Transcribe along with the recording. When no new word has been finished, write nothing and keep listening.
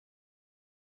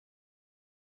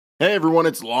Hey everyone,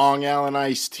 it's Long Island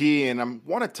Iced Tea, and I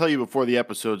want to tell you before the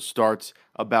episode starts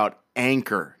about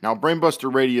Anchor. Now,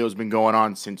 Brainbuster Radio has been going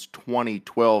on since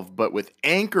 2012, but with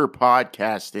Anchor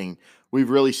podcasting,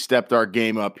 we've really stepped our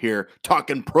game up here,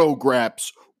 talking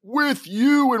pro-graps with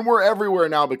you, and we're everywhere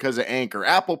now because of Anchor.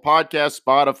 Apple Podcasts,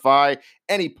 Spotify,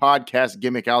 any podcast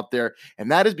gimmick out there,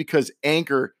 and that is because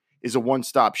Anchor is a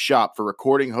one-stop shop for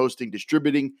recording, hosting,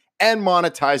 distributing, and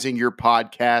monetizing your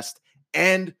podcast.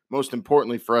 And most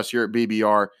importantly for us here at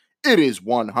BBR, it is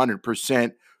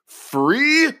 100%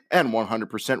 free and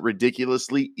 100%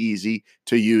 ridiculously easy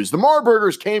to use. The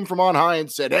Marburgers came from on high and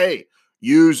said, hey,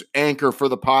 use Anchor for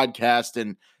the podcast.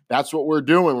 And that's what we're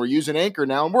doing. We're using Anchor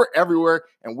now, and we're everywhere,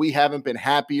 and we haven't been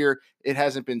happier. It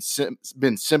hasn't been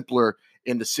simpler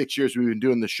in the 6 years we've been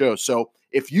doing the show. So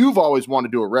if you've always wanted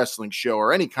to do a wrestling show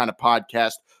or any kind of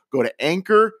podcast, go to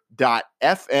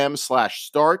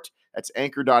anchor.fm/start. That's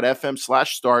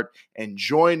anchor.fm/start and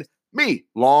join me,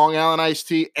 Long Island Iced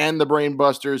Tea, and the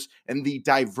Brainbusters, and the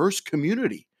diverse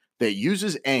community that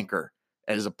uses Anchor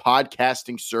as a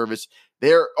podcasting service.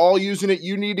 They're all using it.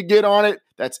 You need to get on it.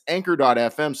 That's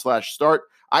anchor.fm/start.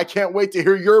 I can't wait to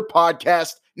hear your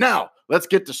podcast. Now, let's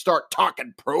get to start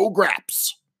talking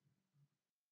pro-graps.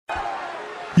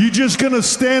 You just gonna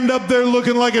stand up there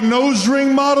looking like a nose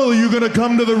ring model, or you gonna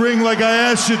come to the ring like I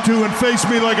asked you to and face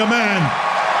me like a man?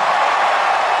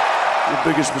 Your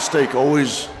biggest mistake,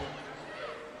 always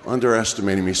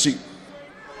underestimating me. See,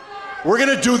 we're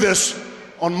gonna do this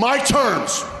on my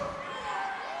terms.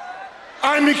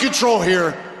 I'm in control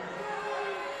here,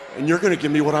 and you're gonna give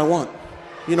me what I want.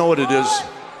 You know what it is.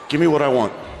 Give me what I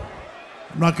want.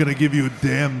 I'm not gonna give you a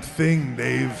damn thing,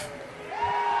 Dave.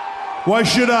 Why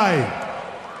should I?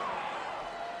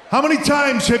 How many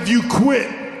times have you quit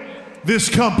this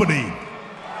company?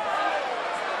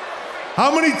 How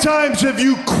many times have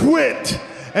you quit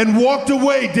and walked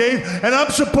away, Dave? And I'm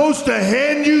supposed to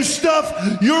hand you stuff?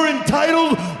 You're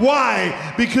entitled? Why?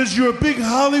 Because you're a big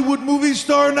Hollywood movie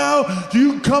star now? Do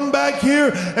you come back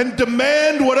here and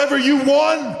demand whatever you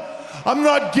want? I'm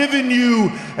not giving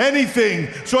you anything.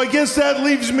 So I guess that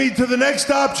leaves me to the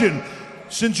next option.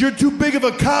 Since you're too big of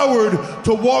a coward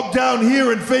to walk down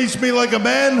here and face me like a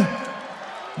man,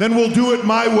 then we'll do it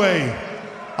my way.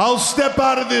 I'll step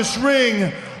out of this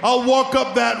ring. I'll walk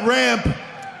up that ramp.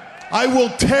 I will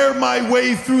tear my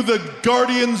way through the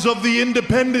Guardians of the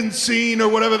Independence scene or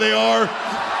whatever they are.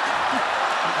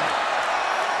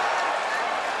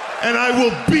 And I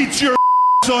will beat your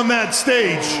on that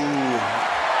stage.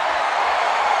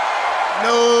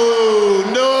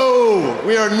 No,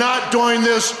 we are not doing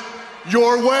this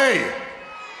your way.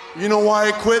 You know why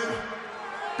I quit?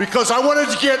 Because I wanted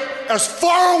to get as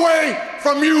far away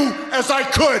from you as I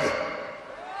could.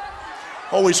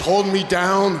 Always holding me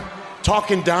down,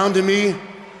 talking down to me,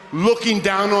 looking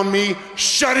down on me,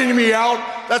 shutting me out.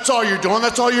 That's all you're doing.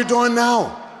 That's all you're doing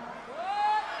now.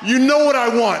 You know what I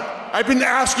want. I've been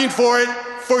asking for it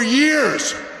for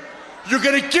years. You're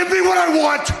gonna give me what I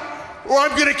want, or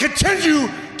I'm gonna continue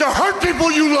to hurt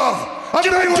people you love. I'm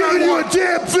not giving you a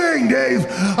damn thing, Dave.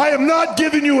 I am not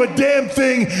giving you a damn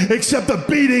thing except the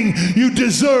beating you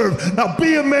deserve. Now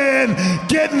be a man,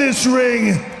 get in this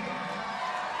ring.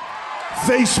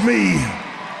 Face me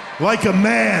like a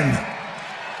man.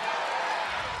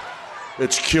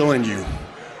 It's killing you.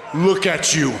 Look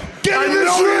at you. Get in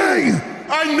this ring!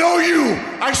 I know you.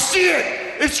 I see it.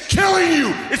 It's killing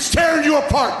you. It's tearing you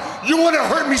apart. You want to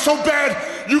hurt me so bad,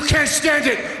 you can't stand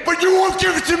it. But you won't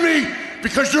give it to me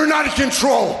because you're not in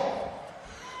control.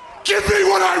 Give me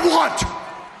what I want.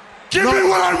 Give me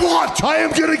what I want. I am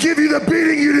going to give you the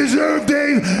beating you deserve,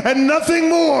 Dave, and nothing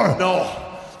more. No,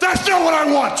 that's not what I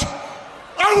want.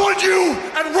 I want you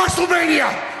at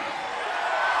WrestleMania.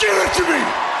 Give it to me.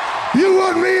 You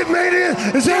want me at Mania?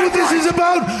 Is that what this is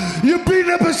about? You're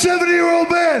beating up a 70-year-old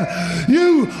man.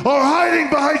 You are hiding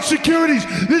behind securities.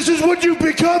 This is what you've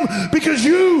become because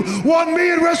you want me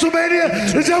at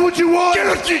WrestleMania? Is that what you want?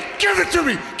 Give it to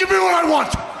me. Give me what I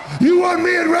want. You want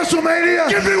me at WrestleMania?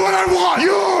 Give me what I want.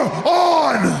 You're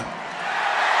on.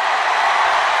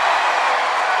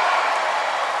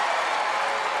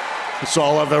 It's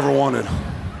all I've ever wanted.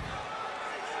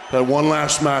 That one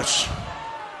last match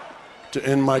to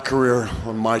end my career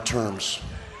on my terms.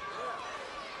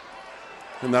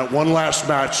 And that one last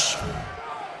match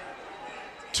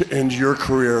to end your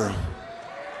career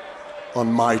on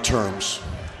my terms.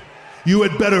 You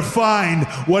had better find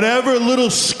whatever little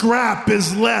scrap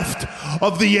is left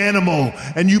of the animal,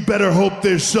 and you better hope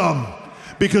there's some.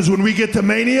 Because when we get to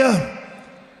Mania,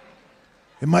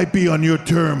 it might be on your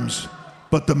terms,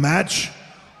 but the match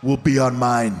will be on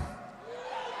mine.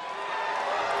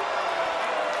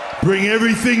 Bring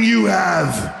everything you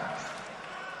have.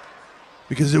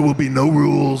 Because there will be no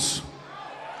rules.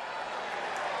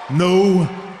 No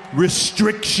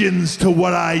restrictions to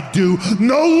what I do.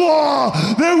 No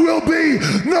law. There will be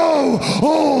no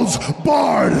holds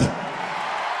barred.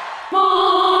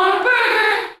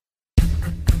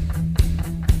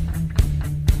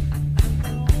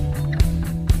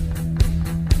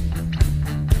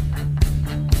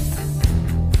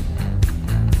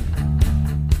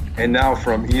 And now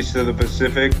from east of the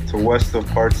Pacific to west of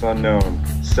parts unknown,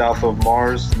 south of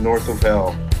Mars, north of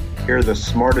hell, here are the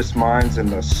smartest minds in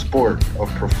the sport of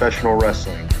professional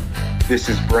wrestling. This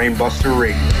is Brainbuster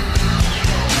Radio.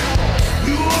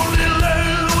 You only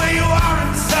learn the way you are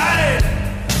inside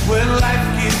when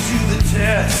life gives you the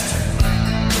test.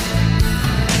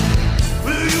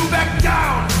 Will you back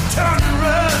down, turn and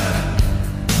run,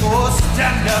 or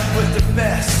stand up with the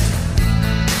best?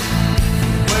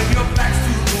 When your back's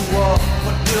to the wall,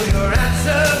 what will your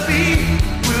answer be?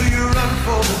 Will you run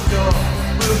for the door?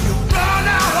 Will you run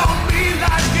out on me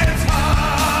like it's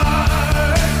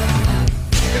hard?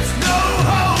 It's no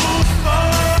holds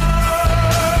barred.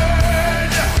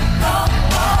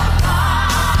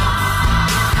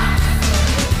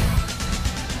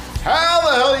 How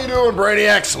the hell you doing,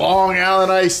 Brainiacs? Long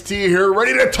Island Iced Tea here,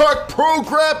 ready to talk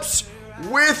progress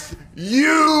with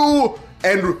you.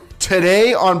 And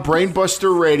today on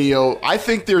Brainbuster Radio, I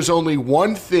think there's only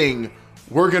one thing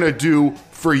we're going to do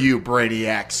for you,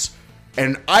 Brainiacs.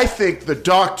 And I think the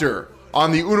doctor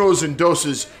on the Unos and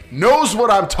Doses knows what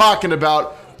I'm talking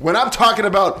about when I'm talking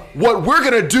about what we're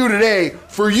going to do today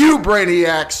for you,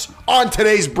 Brainiacs, on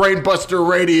today's Brainbuster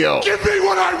Radio. Give me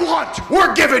what I want!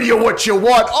 We're giving you what you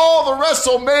want. All the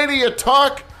WrestleMania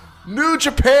talk, New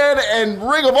Japan and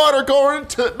Ring of Honor going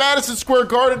to Madison Square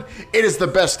Garden. It is the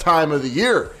best time of the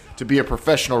year to be a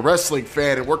professional wrestling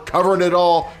fan, and we're covering it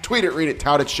all. Tweet it, read it,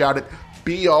 tout it, shout it,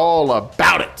 be all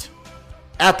about it.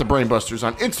 At the Brainbusters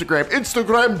on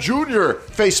Instagram Junior,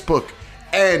 Facebook,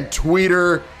 and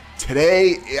Twitter.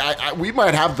 Today, we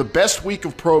might have the best week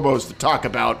of promos to talk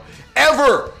about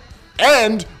ever.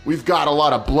 And we've got a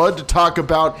lot of blood to talk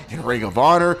about in Ring of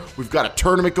Honor. We've got a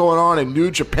tournament going on in New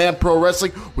Japan Pro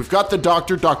Wrestling. We've got the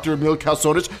Dr. Emil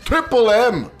Calzones. Triple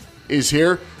M is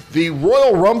here. The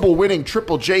Royal Rumble winning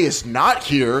Triple J is not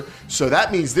here. So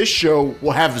that means this show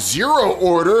will have zero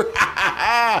order.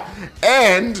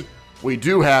 And we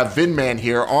do have Vinman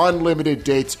here on limited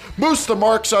dates. Moose the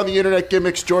Marks on the Internet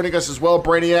Gimmicks joining us as well,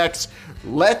 Brainiacs.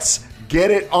 Let's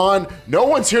get it on. No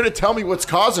one's here to tell me what's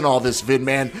causing all this,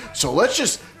 Vinman. So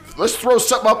let's throw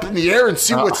something up in the air and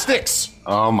see what sticks.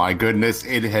 Oh my goodness,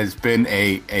 it has been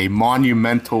a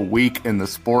monumental week in the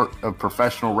sport of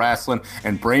professional wrestling,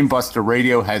 and Brainbuster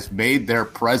Radio has made their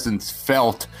presence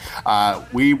felt.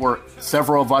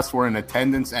 Several of us were in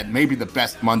attendance at maybe the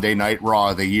best Monday Night Raw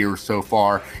of the year so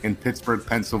far in Pittsburgh,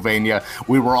 Pennsylvania.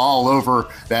 We were all over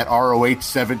that ROH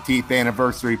 17th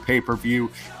anniversary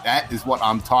pay-per-view. That is what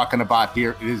I'm talking about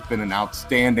here. It has been an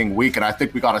outstanding week, and I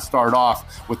think we got to start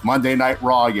off with Monday Night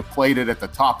Raw. You played it at the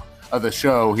top of the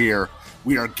show here.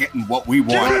 We are getting what we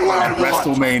want at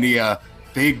WrestleMania.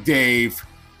 Big Dave,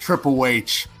 Triple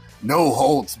H, no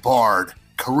holds barred.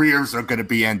 Careers are going to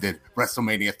be ended.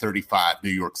 WrestleMania 35, New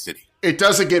York City. It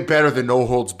doesn't get better than no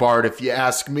holds barred, if you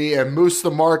ask me. And Moose the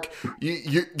Mark,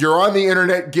 you're on the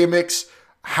Internet Gimmicks.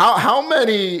 How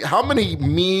many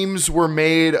memes were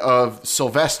made of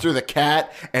Sylvester the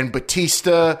Cat and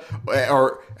Batista,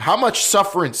 or how much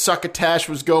suffer and succotash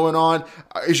was going on?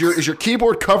 Is your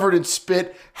keyboard covered in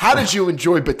spit? How did you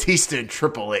enjoy Batista and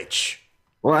Triple H?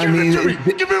 Well, Give me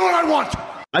what I want!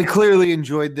 I clearly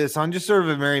enjoyed this on just sort of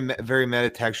a very, very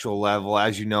metatextual level.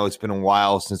 As you know, it's been a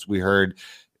while since we heard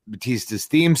Batista's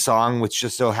theme song, which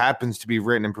just so happens to be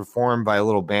written and performed by a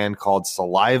little band called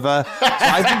Saliva. So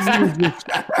I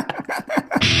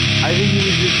think he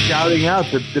was just shouting out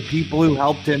the people who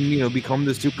helped him, become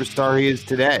the superstar he is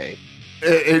today.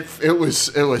 It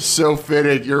was so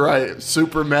fitted. You're right.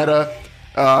 Super meta.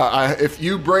 If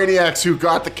you Brainiacs who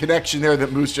got the connection there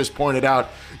that Moose just pointed out,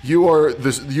 you are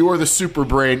the super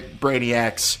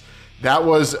Brainiacs. That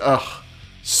was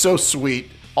so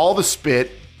sweet. All the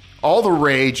spit, all the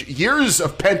rage, years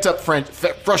of pent-up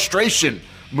frustration,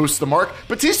 Moose the Mark.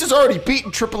 Batista's already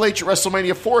beaten Triple H at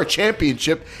WrestleMania for a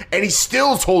championship, and he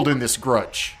still's holding this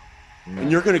grudge.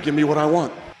 And you're going to give me what I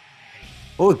want.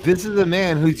 Oh, this is a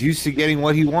man who's used to getting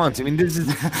what he wants. I mean, this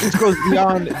goes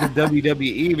beyond the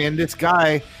WWE, man. This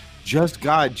guy just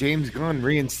got James Gunn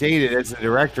reinstated as the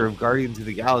director of Guardians of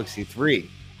the Galaxy 3.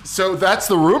 So that's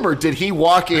the rumor. Did he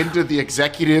walk into the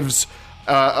executives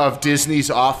of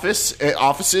Disney's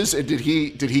offices, and did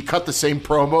he cut the same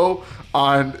promo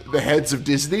on the heads of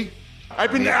Disney?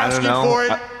 I've been I don't asking know. for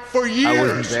it for years. I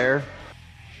wasn't there,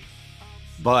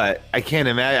 but I can't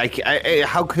imagine.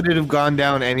 How could it have gone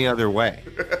down any other way?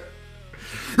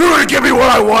 You're gonna give me what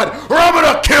I want, or I'm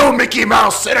gonna kill Mickey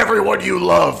Mouse and everyone you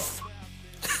love.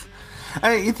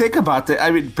 I mean, you think about that.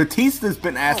 I mean, Batista's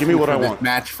been asking me what for I this want.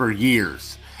 match for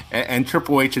years, and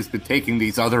Triple H has been taking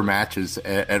these other matches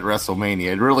at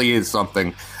WrestleMania. It really is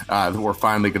something that we're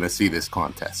finally going to see this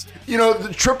contest. You know,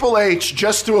 the Triple H,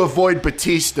 just to avoid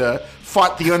Batista,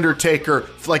 fought The Undertaker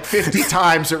like 50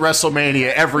 times at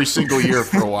WrestleMania every single year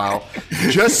for a while,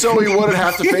 just so he wouldn't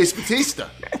have to face Batista.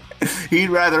 He'd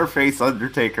rather face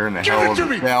Undertaker in the Give Hell it in to a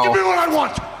me. Cell. Give me what I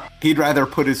want. He'd rather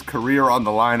put his career on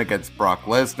the line against Brock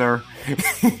Lesnar.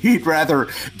 He'd rather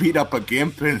beat up a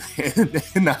gimp in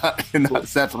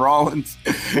Seth Rollins.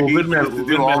 Well, He'd Vinman, rather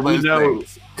do all those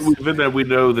things. we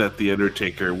know that the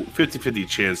Undertaker, 50-50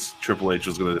 chance Triple H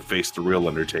was going to face the real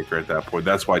Undertaker at that point.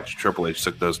 That's why Triple H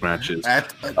took those matches.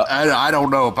 I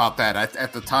don't know about that.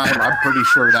 At the time, I'm pretty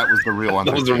sure that was the real That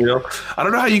Undertaker. was the real. I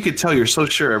don't know how you could tell. You're so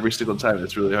sure every single time.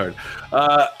 It's really hard.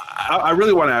 I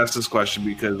really want to ask this question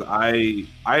because I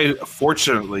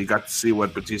fortunately got to see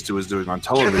what Batista was doing on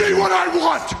Give me television. what I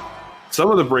want. Some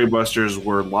of the Brainbusters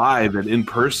were live and in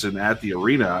person at the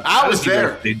arena. I was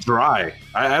there. They dry.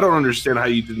 I don't understand how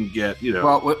you didn't get,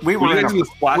 Well, we were in you guys do the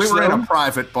a Splash Zone?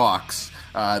 private box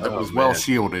that Oh, was well man.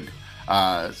 shielded.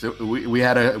 So we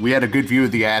had a good view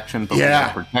of the action, but we Yeah.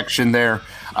 had protection there.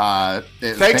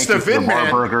 Thanks to the Vinman.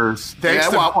 Burgers.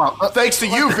 Thanks to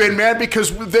you, Vin Man,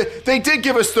 because they did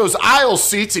give us those aisle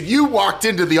seats, and you walked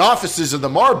into the offices of the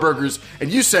Marburgers, and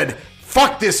you said,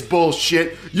 "Fuck this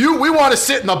bullshit. We want to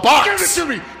sit in the box." Give it to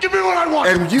me. Give me what I want.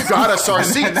 And you got us our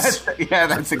seats.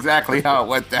 That's exactly how it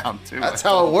went down too. That's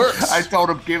how it works. I told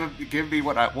him, give me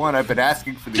what I want. I've been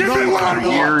asking for these Give me what I for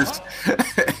want. years,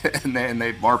 and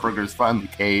they Marburgers finally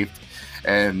caved,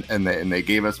 and they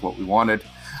gave us what we wanted.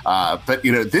 But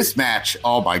this match,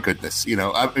 oh my goodness,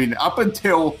 I mean, up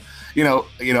until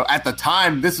at the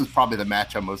time, this is probably the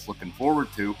match I'm most looking forward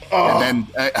to. And then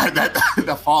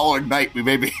the following night, we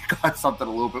maybe got something a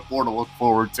little bit more to look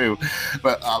forward to.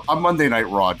 But on Monday Night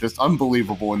Raw, just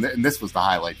unbelievable, and this was the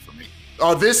highlight for me.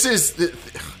 Oh, this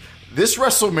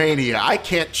WrestleMania. I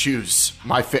can't choose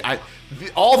my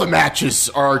all the matches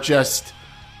are just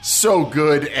so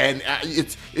good, and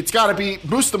it's got to be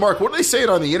Boost the Mark. What do they say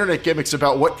on the internet gimmicks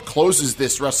about what closes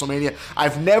this WrestleMania?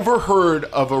 I've never heard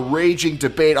of a raging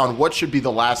debate on what should be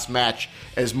the last match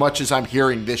as much as I'm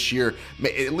hearing this year.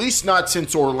 At least not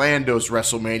since Orlando's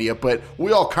WrestleMania, but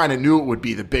we all kind of knew it would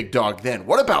be the big dog then.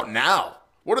 What about now?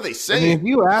 What are they I saying? mean, if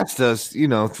you asked us,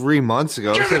 3 months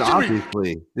ago, I Give said it to me.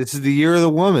 obviously this is the year of the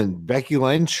woman. Becky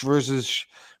Lynch versus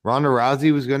Ronda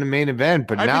Rousey was going to main event,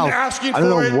 but I've now been asking I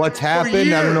don't for know it what's for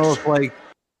happened. I don't know years.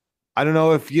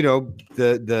 if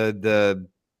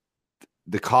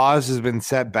the cause has been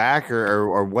set back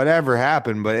or whatever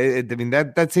happened, but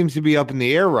that seems to be up in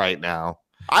the air right now.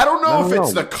 I don't know I if don't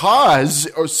it's know. the cause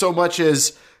or so much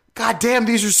as, God damn,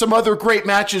 these are some other great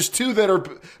matches too that are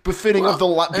befitting of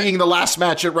being the last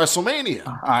match at WrestleMania.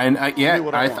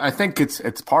 I think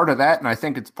it's part of that, and I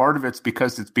think it's part of it's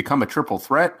because it's become a triple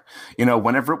threat.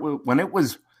 When it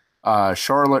was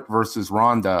Charlotte versus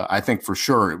Ronda, I think for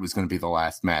sure it was going to be the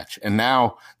last match, and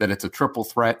now that it's a triple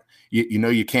threat,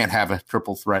 you can't have a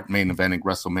triple threat main eventing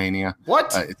WrestleMania.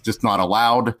 What? It's just not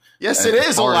allowed. Yes, it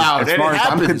is allowed, and it I'm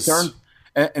happens. concerned,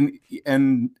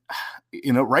 and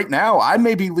right now I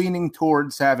may be leaning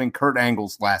towards having Kurt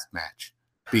Angle's last match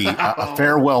be a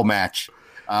farewell match,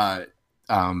 main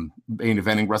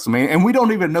eventing WrestleMania, and we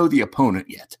don't even know the opponent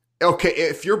yet. Okay,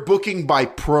 if you're booking by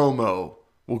promo,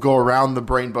 we'll go around the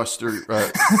Brainbuster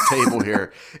table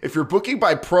here. If you're booking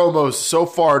by promos so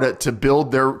far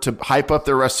to hype up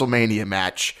their WrestleMania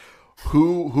match,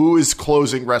 who is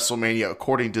closing WrestleMania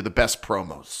according to the best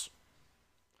promos?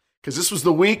 Because this was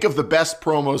the week of the best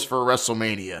promos for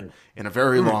WrestleMania in a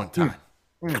very long time.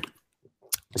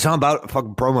 It's not about a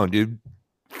fucking promo, dude.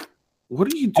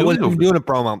 What are you I doing? wasn't over even doing a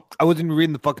promo. I wasn't even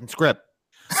reading the fucking script.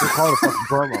 They call it a fucking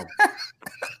promo.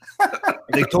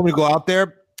 They told me to go out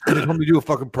there. And they told me to do a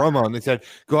fucking promo, and they said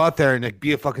go out there and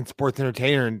be a fucking sports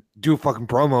entertainer and do a fucking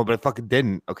promo, but I fucking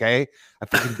didn't. Okay, I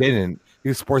fucking didn't.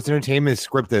 Because sports entertainment is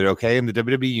scripted. Okay, in the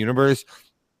WWE universe,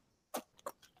 they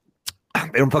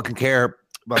don't fucking care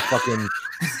about fucking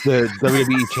the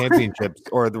WWE championships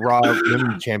or the Raw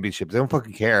Women's championships. They don't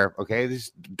fucking care. Okay, they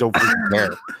just don't fucking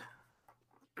care.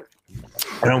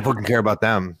 I don't fucking care about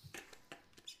them.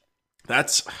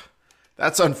 That's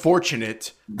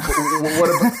unfortunate. What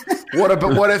about,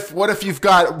 What if you've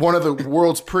got one of the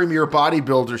world's premier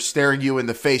bodybuilders staring you in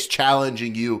the face,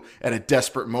 challenging you at a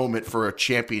desperate moment for a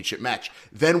championship match?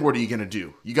 Then what are you going to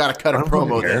do? You got to cut a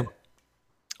promo there.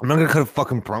 I'm not going to cut a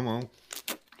fucking promo.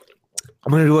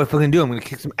 I'm going to do what I fucking do. I'm going to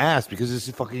kick some ass because this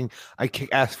is fucking, I kick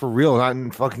ass for real, not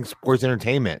in fucking sports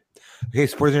entertainment. Okay,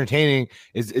 sports entertaining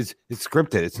is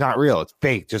scripted. It's not real. It's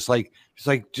fake. Just like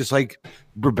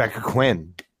Rebecca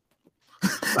Quinn.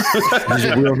 It's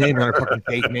a real name, not a fucking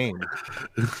fake name.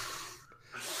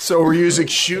 So we're using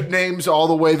shoot names all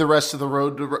the way the rest of the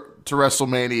road to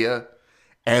WrestleMania,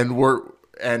 and we're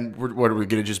what are we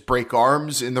going to just break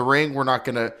arms in the ring? We're not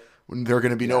going to. There are going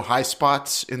to be no high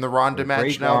spots in the Ronda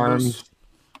match now.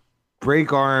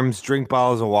 Break arms, drink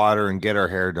bottles of water, and get our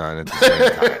hair done at the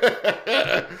same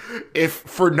time. If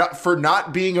for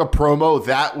not being a promo,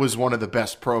 that was one of the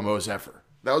best promos ever.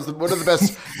 That was one of the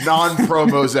best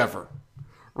non-promos ever.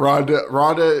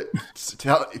 Ronda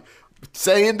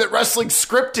saying that wrestling's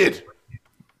scripted.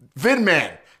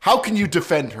 Vinman, how can you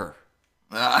defend her?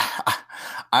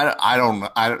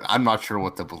 I'm not sure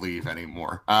what to believe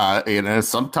anymore.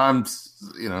 Sometimes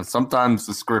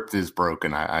the script is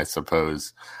broken, I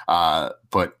suppose.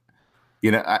 But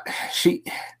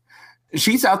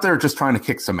she's out there just trying to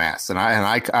kick some ass, and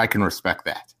I can respect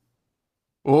that.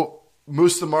 Well,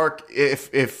 Moose the Mark,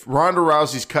 if Ronda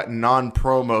Rousey's cutting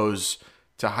non-promos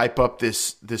to hype up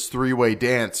this three-way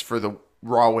dance for the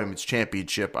Raw Women's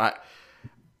Championship,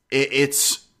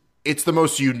 it's the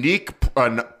most unique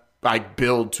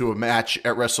build to a match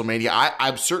at WrestleMania.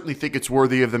 I certainly think it's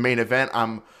worthy of the main event.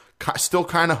 I'm still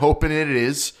kind of hoping it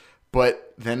is,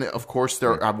 but then of course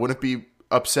I wouldn't be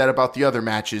upset about the other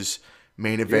matches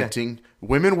main eventing. Yeah.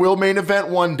 Women will main event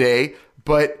one day,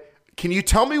 but can you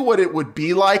tell me what it would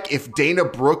be like if Dana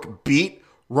Brooke beat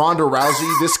Ronda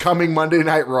Rousey this coming Monday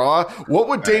Night Raw? What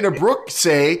would Dana Brooke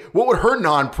say? What would her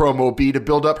non-promo be to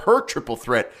build up her triple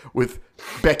threat with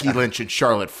Becky Lynch and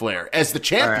Charlotte Flair as the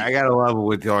champion? Right, I got to level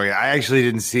with you. I actually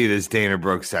didn't see this Dana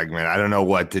Brooke segment. I don't know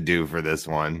what to do for this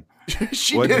one.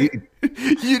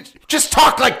 You just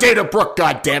talk like Dana Brooke,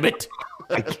 goddammit.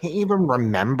 I can't even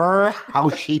remember how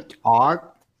she talked.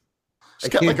 I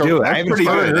can't do it. I haven't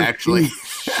heard her actually.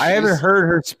 I haven't heard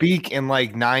her speak in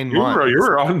like 9 months.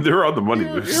 You're on the money.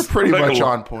 You're pretty much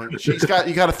on point. You got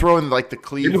to throw in like the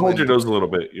Cleveland. You hold your nose a little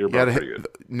bit. You're about pretty good.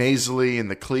 Nasally and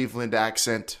the Cleveland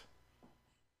accent.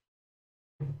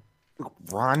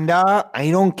 Rhonda,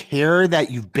 I don't care that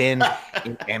you've been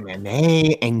in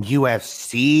MMA and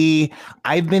UFC.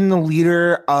 I've been the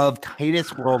leader of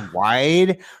Titus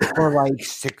Worldwide for like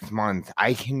 6 months.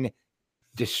 I can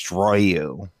destroy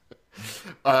you.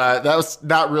 That was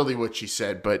not really what she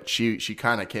said, but she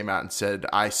kind of came out and said,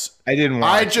 I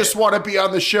just want to be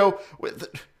on the show.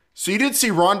 So you didn't see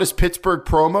Rhonda's Pittsburgh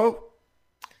promo?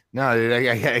 No, dude,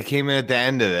 I came in at the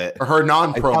end of it. Or her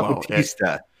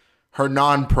non-promo. Her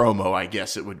non-promo, I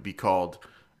guess it would be called.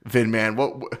 Vinman,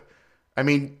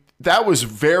 that was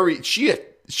very.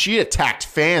 She attacked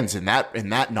fans in that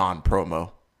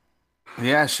non-promo.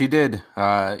 Yeah, she did.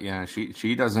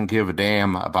 She doesn't give a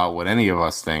damn about what any of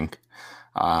us think.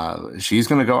 She's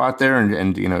going to go out there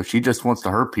and she just wants to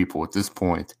hurt people at this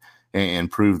point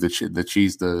and prove that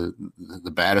she's the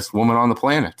baddest woman on the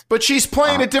planet. But she's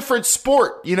playing a different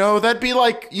sport. That'd be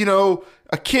like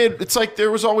a kid. It's like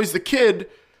there was always the kid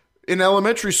in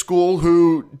elementary school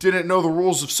who didn't know the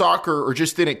rules of soccer or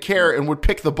just didn't care and would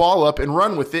pick the ball up and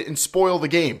run with it and spoil the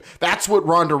game. That's what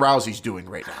Ronda Rousey's doing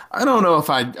right now. I don't know if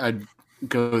I'd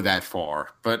go that far,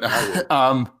 but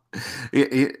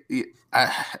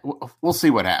we'll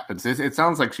see what happens. It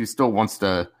sounds like she still wants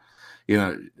to,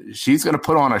 she's going to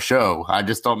put on a show. I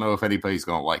just don't know if anybody's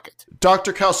going to like it.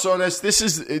 Dr. Calzones, this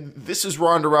is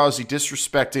Ronda Rousey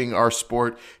disrespecting our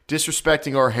sport,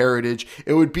 disrespecting our heritage.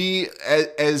 It would be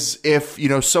as if,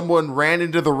 someone ran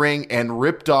into the ring and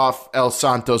ripped off El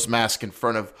Santos mask in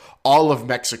front of all of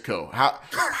Mexico.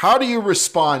 How do you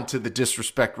respond to the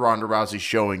disrespect Ronda Rousey's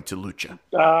showing to Lucha?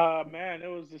 Man, it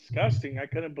was disgusting. I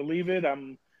couldn't believe it.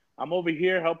 I'm over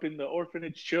here helping the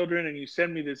orphanage children, and you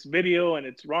send me this video, and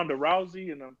it's Ronda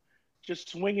Rousey, and I'm just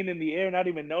swinging in the air, not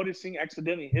even noticing,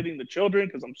 accidentally hitting the children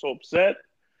because I'm so upset.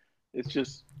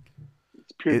 It's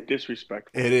pure disrespect.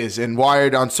 It is. And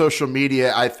Wired on social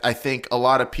media, I think a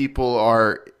lot of people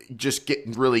are just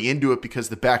getting really into it because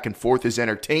the back and forth is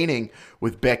entertaining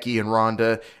with Becky and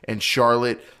Ronda and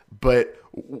Charlotte. But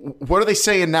what are they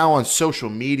saying now on social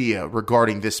media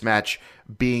regarding this match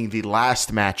being the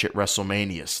last match at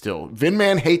WrestleMania still?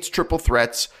 Vinman hates triple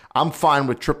threats. I'm fine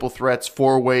with triple threats,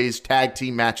 4-ways, tag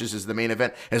team matches as the main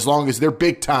event, as long as they're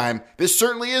big time. This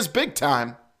certainly is big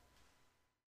time.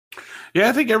 Yeah,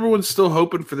 I think everyone's still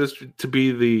hoping for this to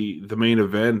be the main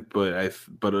event, but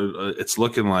it's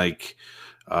looking like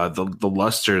the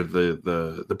luster,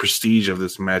 the prestige of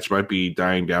this match might be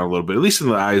dying down a little bit, at least in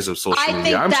the eyes of social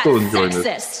media. I'm still enjoying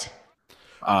this.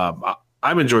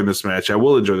 I'm enjoying this match. I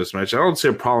will enjoy this match. I don't see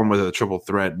a problem with a triple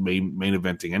threat main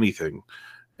eventing anything,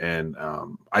 and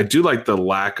I do like the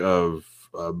lack of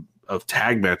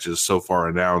tag matches so far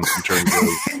announced in terms of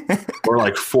or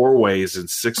like 4-ways and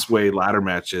 6-way ladder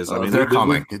matches. I mean, they're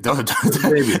coming. Maybe,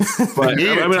 but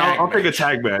I'll take a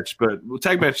tag match. But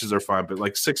tag matches are fine. But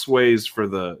like 6 ways for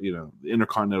the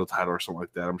Intercontinental title or something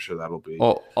like that, I'm sure that'll be.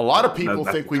 Well, a lot of people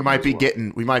think we might be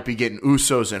getting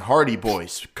Usos and Hardy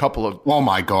Boys, a couple of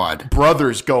my God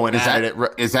brothers going at it.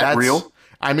 Is that real?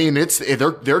 I mean,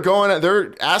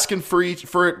 they're asking for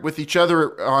it with each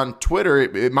other on Twitter.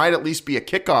 It might at least be a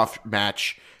kickoff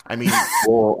match. I mean,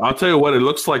 well, I'll tell you what. It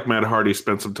looks like Matt Hardy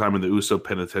spent some time in the Uso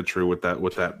penitentiary with that.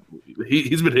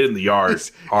 He's been hitting the yard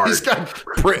hard. He's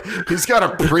got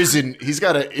a prison. He's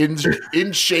got an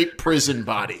in shape prison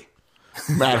body.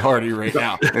 Matt Hardy right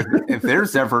now. If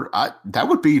there's ever that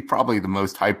would be probably the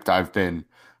most hyped I've been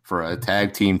for a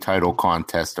tag team title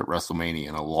contest at WrestleMania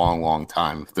in a long, long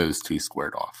time if those two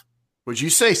squared off. Would you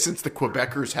say since the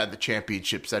Quebecers had the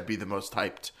championships, that'd be the most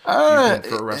hyped you've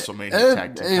been for a WrestleMania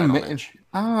tag team title match?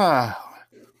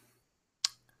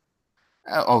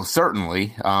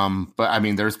 Certainly. But I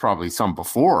mean, there's probably some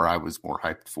before I was more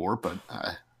hyped for, but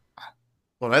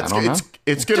well, that's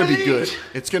it's going to be good.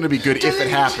 It's going to be good if it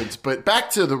happens. But back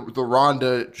to the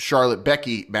Ronda Charlotte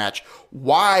Becky match.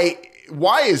 Why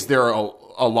is there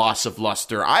a loss of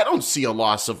luster? I don't see a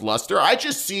loss of luster. I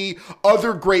just see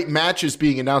other great matches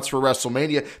being announced for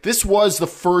WrestleMania. This was the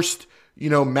first,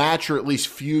 match or at least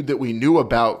feud that we knew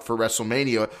about for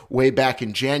WrestleMania way back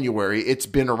in January. It's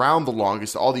been around the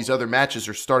longest. All these other matches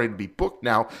are starting to be booked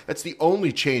now. That's the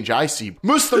only change I see.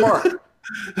 Mustamar,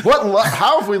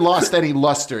 how have we lost any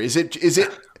luster? Is it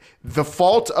the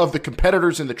fault of the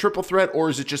competitors in the triple threat, or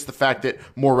is it just the fact that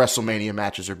more WrestleMania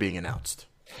matches are being announced?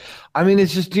 I mean,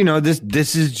 it's just,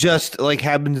 this is just like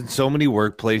happens in so many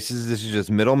workplaces. This is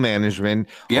just middle management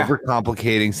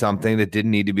overcomplicating something that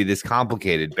didn't need to be this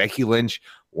complicated. Becky Lynch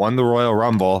won the Royal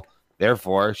Rumble.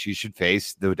 Therefore, she should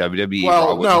face the WWE.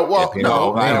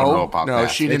 No,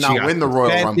 she did not win the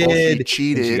Royal Rumble. She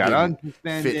cheated. She got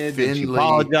unsuspended. She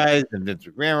apologized, and Vince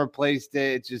McMahon replaced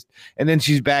it. It's just, and then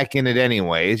she's back in it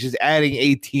anyway. It's just adding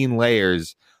 18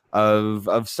 layers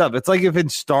of stuff. It's like if in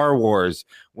Star Wars,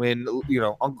 when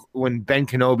Ben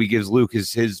Kenobi gives Luke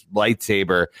his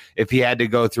lightsaber, if he had to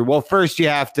go through, well, first you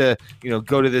have to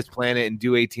go to this planet and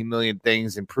do 18 million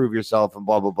things and prove yourself and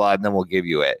blah blah blah, and then we'll give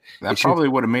you it. That probably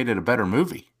would have made it a better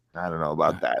movie. I don't know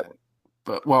about that.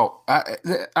 But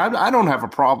I don't have a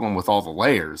problem with all the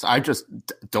layers. I just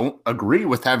don't agree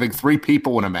with having 3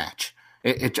 people in a match.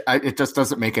 It just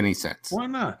doesn't make any sense. Why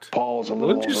not? Paul's a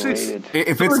little overrated.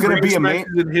 If it's going to be a main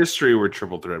in history, where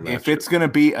triple threat match. If it's going to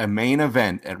be a main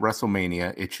event at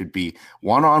WrestleMania, it should be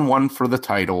 1-on-1 for the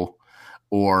title,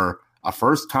 or a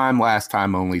first time, last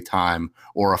time, only time,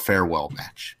 or a farewell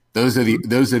match. Those are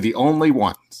the only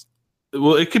ones.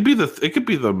 Well, it could be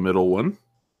the middle one.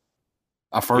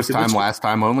 A first time, last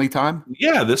time, only time.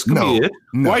 Yeah, this could be it.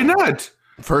 No. Why not?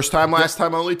 First time, last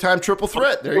time, only time, triple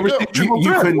threat. There you go.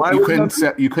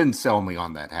 You couldn't sell me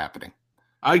on that happening.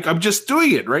 I'm just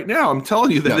doing it right now. I'm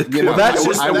telling you that.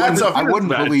 I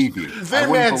wouldn't believe you.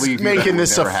 Vince making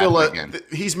this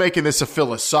he's making this a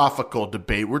philosophical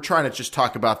debate. We're trying to just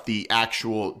talk about the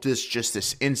actual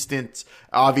this instant.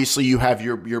 Obviously, you have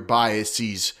your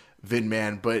biases,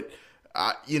 Vinman, but.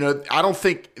 I don't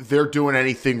think they're doing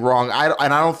anything wrong. I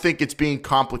don't think it's being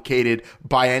complicated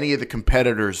by any of the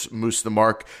competitors, Moose the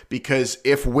Mark, because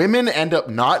if women end up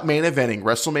not main eventing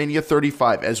WrestleMania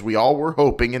 35, as we all were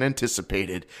hoping and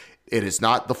anticipated, it is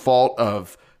not the fault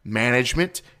of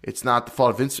management. It's not the fault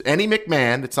of Vince, any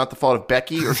McMahon. It's not the fault of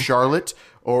Becky or Charlotte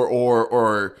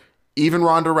or even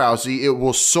Ronda Rousey. It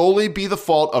will solely be the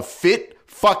fault of Fit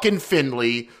fucking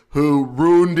Finlay, who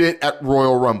ruined it at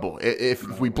Royal Rumble.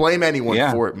 If we blame anyone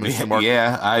for it, Mr. Mark,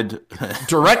 I'd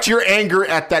direct your anger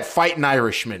at that fighting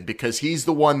Irishman, because he's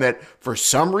the one that, for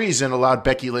some reason, allowed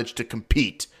Becky Lynch to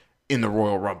compete in the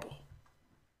Royal Rumble.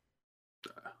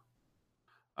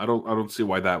 I don't see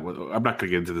why that would. I'm not going to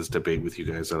get into this debate with you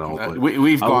guys at all. But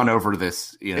we've gone over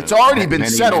this. It's already been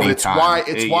settled. It's why.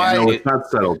 It's not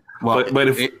settled. Well, but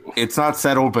it's not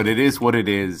settled, but it is what it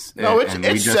is. No,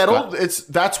 it's settled.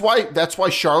 That's why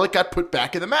Charlotte got put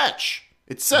back in the match.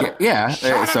 It's settled.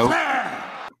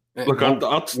 Look,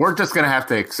 we're just going to have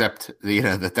to accept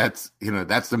that's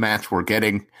the match we're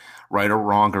getting, right or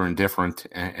wrong or indifferent,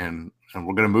 and and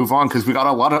we're going to move on because we got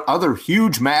a lot of other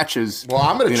huge matches. Well,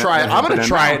 I'm going to try it. I'm going to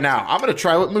try it now. I'm going to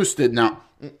try what Moose did now.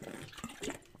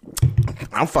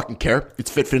 I don't fucking care. It's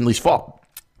Fit Finley's fault.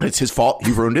 It's his fault.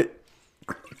 He ruined it.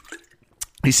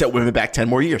 He set women back 10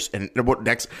 more years. And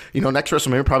next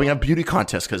WrestleMania, we're probably going to have beauty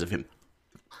contests because of him.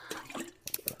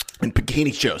 And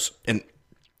bikini shows. And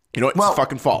you know what? It's his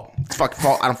fucking fault. It's fucking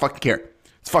fault. I don't fucking care.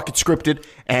 It's fucking scripted.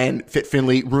 And Fit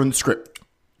Finley ruined the script.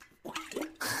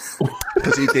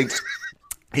 Because he thinks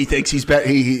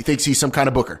he's some kind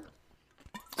of booker.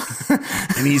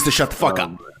 And he needs to shut the fuck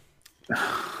up.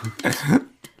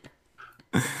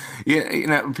 Yeah, you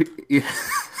know. Yeah.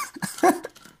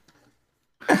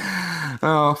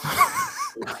 Oh.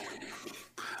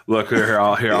 Look here,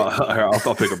 I'll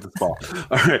pick up this ball.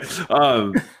 All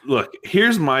right. Look,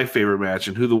 here's my favorite match,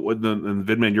 and and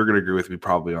Vidman, you're going to agree with me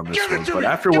probably on this one. But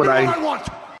after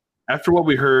what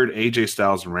we heard AJ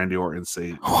Styles and Randy Orton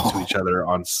say to each other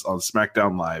on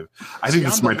SmackDown Live, I think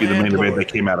this might be the main event that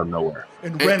came out of nowhere.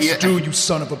 And rents due, you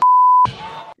son of a.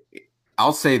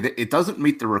 I'll say that it doesn't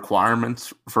meet the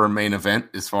requirements for a main event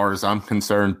as far as I'm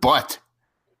concerned, but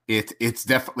it's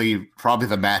definitely probably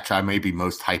the match I may be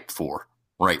most hyped for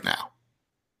right now.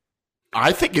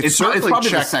 I think it's probably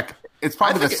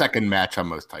the second match I'm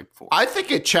most hyped for. I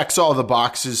think it checks all the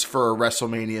boxes for a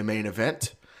WrestleMania main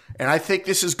event. And I think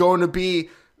this is going to be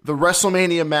the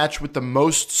WrestleMania match with the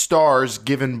most stars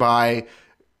given by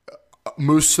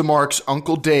Moose the Mark's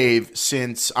Uncle Dave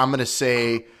since, I'm going to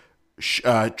say,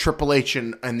 Triple H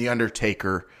and The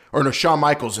Undertaker, or no, Shawn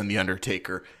Michaels and The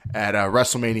Undertaker at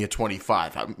WrestleMania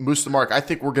 25. Moose the Mark, I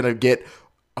think we're going to get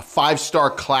a 5-star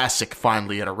classic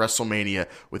finally at a WrestleMania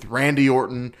with Randy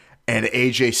Orton and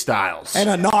AJ Styles. And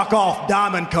a knockoff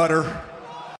diamond cutter.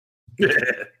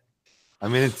 I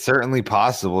mean, it's certainly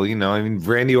possible, you know. I mean,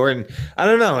 Randy Orton, I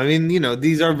don't know. I mean, you know,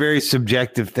 these are very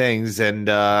subjective things. And,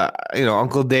 you know,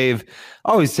 Uncle Dave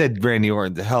always said Randy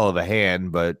Orton's a hell of a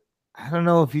hand, but I don't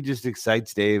know if he just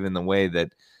excites Dave in the way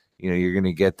that, you know, you're going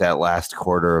to get that last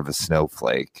quarter of a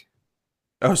snowflake.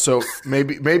 Oh, so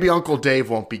maybe Uncle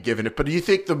Dave won't be giving it. But do you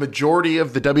think the majority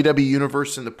of the WWE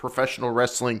universe and the professional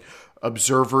wrestling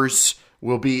observers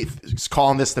will be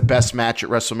calling this the best match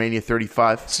at WrestleMania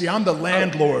 35? See, I'm the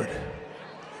landlord.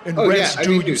 And rents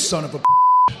due, you son of a.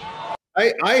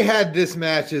 I had this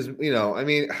match as, you know, I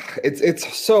mean,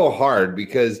 it's so hard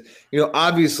because, you know,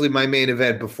 obviously my main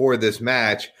event before this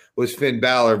match was Finn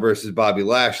Balor versus Bobby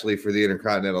Lashley for the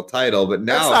Intercontinental title, but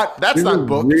now that's not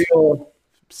booked.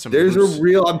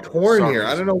 I'm torn here.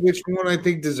 I don't know which one I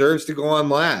think deserves to go on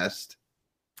last.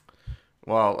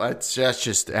 Well, that's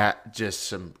just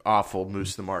some awful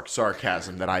Moose the Mark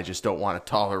sarcasm that I just don't want to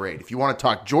tolerate. If you want to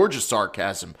talk Georgia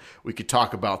sarcasm, we could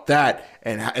talk about that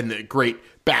and the great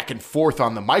back and forth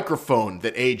on the microphone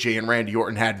that AJ and Randy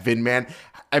Orton had, Vinman.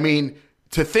 I mean,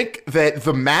 to think that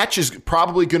the match is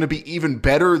probably going to be even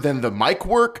better than the mic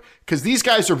work, because these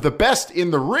guys are the best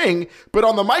in the ring, but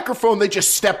on the microphone, they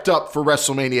just stepped up for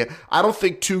WrestleMania. I don't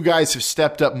think two guys have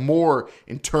stepped up more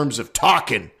in terms of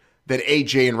talking than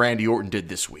AJ and Randy Orton did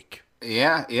this week.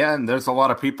 Yeah, and there's a lot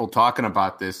of people talking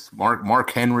about this.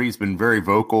 Mark Henry's been very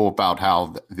vocal about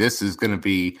how this is going to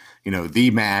be, you know,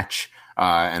 the match,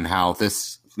 and how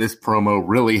this promo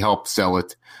really helped sell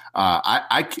it.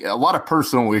 A lot of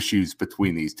personal issues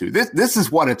between these two. This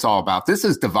is what it's all about. This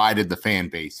has divided the fan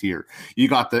base here. You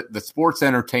got the sports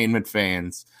entertainment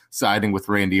fans siding with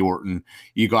Randy Orton.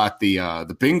 You got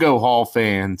the Bingo Hall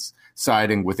fans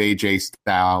siding with AJ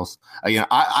Styles.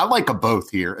 I like them both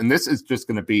here, and this is just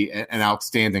going to be an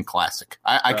outstanding classic.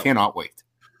 I cannot wait.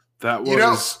 That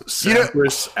was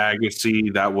Cypress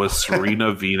Agassi. That was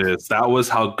Serena Venus. That was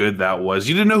how good that was.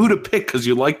 You didn't know who to pick because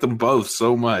you liked them both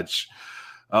so much.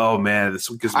 Oh man, this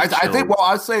one gives me I think. Well,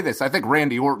 I'll say this. I think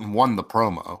Randy Orton won the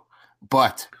promo,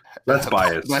 but that's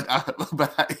biased. And a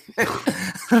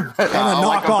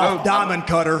knockoff diamond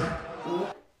cutter.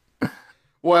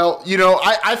 Well, you know,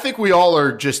 I think we all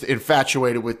are just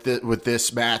infatuated with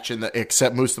this match,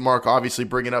 except Moose the Mark obviously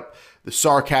bringing up the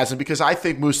sarcasm, because I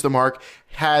think Moose the Mark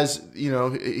has, you know,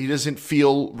 he doesn't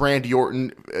feel Randy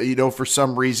Orton, you know, for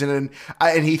some reason,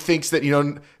 and he thinks that, you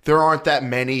know, there aren't that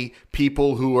many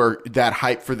people who are that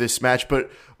hyped for this match.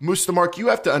 But Moose the Mark, you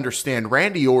have to understand,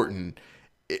 Randy Orton,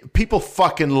 people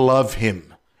fucking love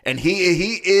him, and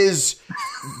he is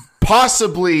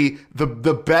possibly the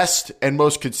best and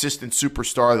most consistent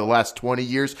superstar of the last 20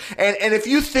 years. And if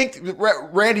you think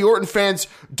Randy Orton fans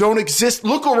don't exist,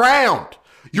 look around.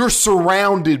 You're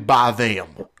surrounded by them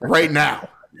right now.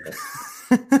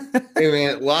 Hey,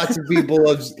 man, lots of people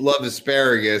love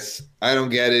asparagus. I don't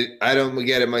get it. I don't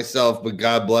get it myself, but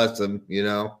God bless them, you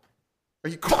know. Are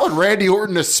you calling Randy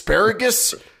Orton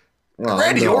asparagus?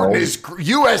 Randy Orton is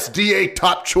USDA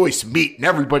top choice meat, and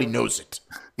everybody knows it.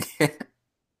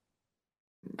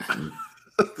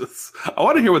 I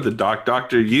want to hear what the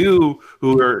doctor, you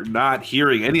who are not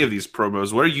hearing any of these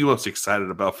promos, what are you most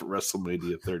excited about for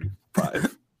WrestleMania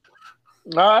 35?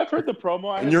 I've heard the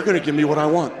promo. And you're going to give me what I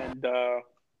want. And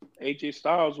AJ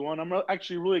Styles won. I'm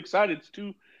actually really excited. It's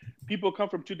two people come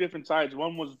from two different sides.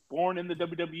 One was born in the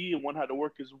WWE, and one had to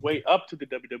work his way up to the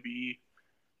WWE.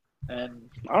 And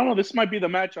I don't know. This might be the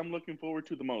match I'm looking forward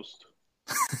to the most.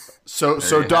 So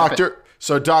doctor,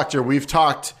 we've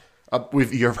talked.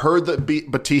 You've heard the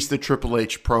Batista Triple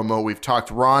H promo. We've talked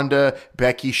Ronda,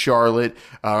 Becky, Charlotte,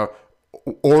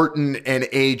 Orton, and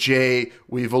AJ.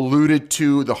 We've alluded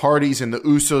to the Hardys and the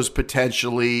Usos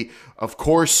potentially. Of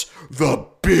course, the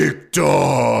Big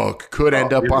Dog could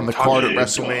end up on the card at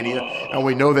WrestleMania, and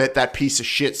we know that piece of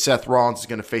shit Seth Rollins is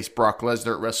going to face Brock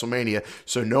Lesnar at WrestleMania.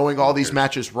 So knowing all these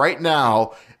matches right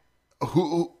now,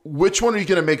 which one are you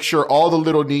going to make sure all the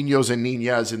little niños and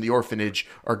niñas in the orphanage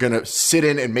are going to sit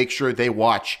in and make sure they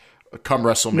watch come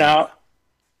WrestleMania?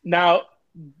 Now,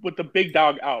 with the Big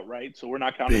Dog out, right? So we're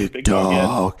not counting the Big Dog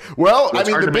yet. Well, I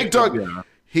mean, the Big Dog,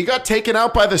 he got taken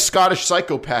out by the Scottish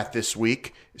psychopath this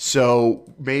week, so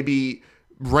maybe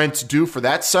rent's due for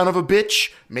that son of a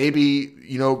bitch. Maybe,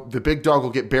 the Big Dog will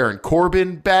get Baron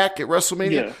Corbin back at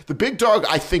WrestleMania. Yeah. The Big Dog,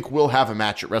 I think, will have a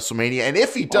match at WrestleMania, and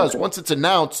if he does, once it's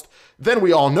announced, then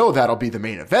we all know that'll be the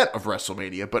main event of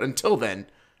WrestleMania. But until then,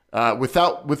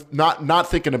 not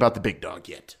thinking about the Big Dog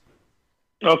yet.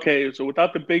 Okay, so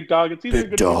without the Big Dog, it's either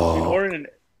going to be Orton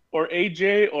or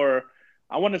AJ, or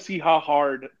I want to see how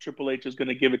hard Triple H is going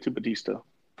to give it to Batista.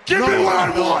 Give me what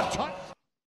I want.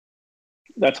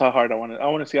 That's how hard I want it. I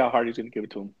want to see how hard he's going to give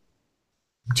it to him.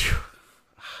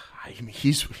 I mean,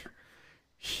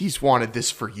 he's wanted this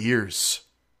for years,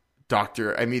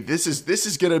 Doctor. I mean, this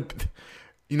is going to.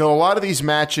 A lot of these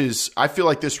matches, I feel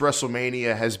like this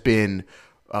WrestleMania has been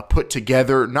put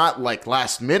together, not like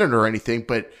last minute or anything,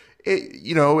 but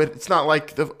it's not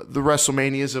like the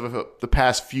WrestleManias of the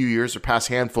past few years or past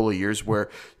handful of years where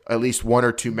at least one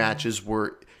or two matches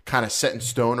were kind of set in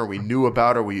stone or we knew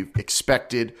about or we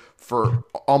expected for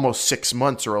almost 6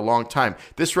 months or a long time.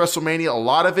 This WrestleMania, a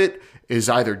lot of it is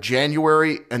either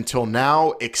January until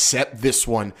now, except this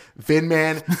one. Vin,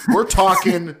 man, we're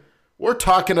talking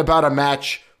about a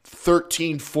match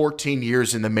 13, 14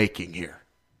 years in the making here.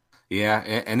 Yeah,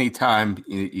 anytime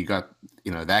you got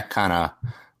that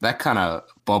kind of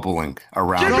bubbling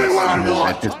around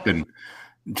that's just been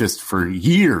just for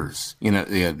years.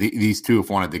 These two have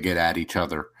wanted to get at each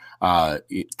other.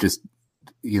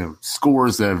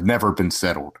 Scores that have never been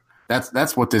settled.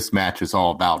 That's what this match is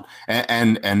all about.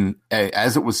 And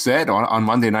as it was said on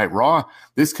Monday Night Raw,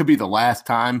 this could be the last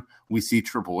time we see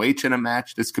Triple H in a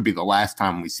match. This could be the last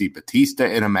time we see Batista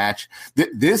in a match.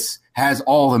 This has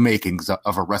all the makings of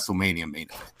a WrestleMania main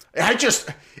event. I'm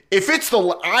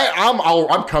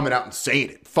coming out and saying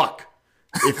it. Fuck.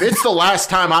 If it's the last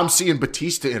time I'm seeing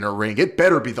Batista in a ring, it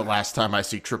better be the last time I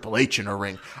see Triple H in a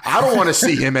ring. I don't want to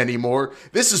see him anymore.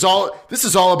 This is all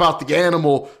about the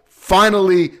animal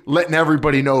finally letting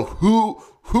everybody know who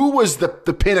was the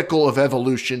pinnacle of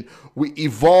evolution. We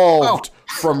evolved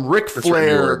from Ric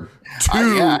Flair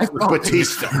to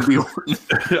Batista. I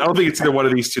don't think it's either one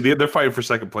of these two. They're fighting for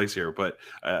second place here, but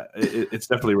it's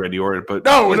definitely Randy Orton. But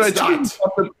no, it's not.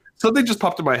 Something just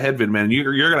popped in my head, Vin, man.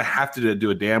 You're going to have to do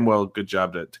a damn good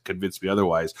job to convince me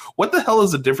otherwise. What the hell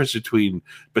is the difference between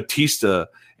Batista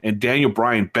and Daniel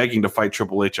Bryan begging to fight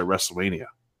Triple H at WrestleMania?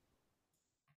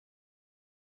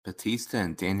 Batista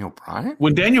and Daniel Bryan?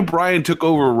 When Daniel Bryan took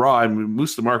over Raw, I mean,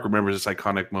 Moose the Mark remembers this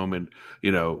iconic moment,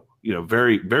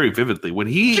 very, very vividly. When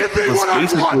he was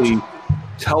basically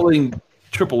telling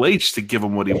Triple H to give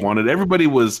him what he wanted, everybody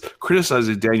was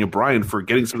criticizing Daniel Bryan for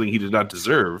getting something he did not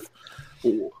deserve.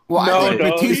 Well, I think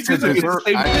Batista deserves.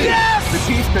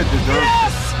 Batista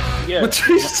deserves.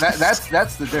 Yes.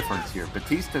 That's the difference here.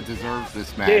 Batista deserves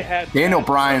this match. Daniel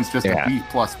Bryan's just a B+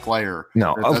 player.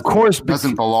 No, of course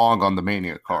doesn't belong on the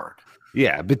Mania card.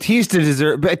 Yeah, Batista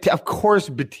deserves. But of course,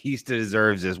 Batista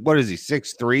deserves this. What is he?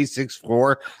 6'3",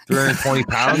 6'4", 320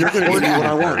 pounds. You're going to give me what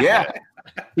I want. Yeah,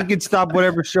 he can stop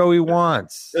whatever show he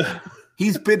wants.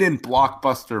 He's been in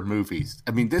blockbuster movies.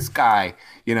 I mean, this guy,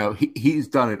 he's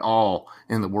done it all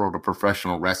in the world of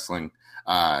professional wrestling.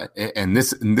 And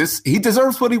this, he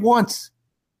deserves what he wants.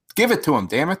 Give it to him,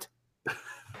 damn it.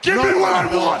 Give me what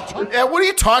I want. Yeah, what are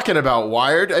you talking about,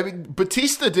 Wired? I mean,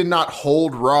 Batista did not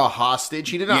hold Raw hostage.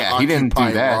 He did not occupy he didn't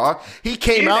do that. Raw. He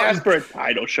came out and asked for a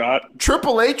title shot.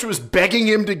 Triple H was begging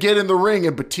him to get in the ring,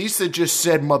 and Batista just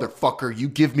said, "Motherfucker, you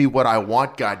give me what I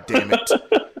want, God damn it."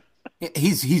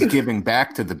 He's giving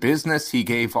back to the business. He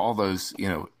gave all those,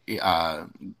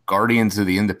 guardians of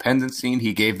the independent scene.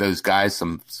 He gave those guys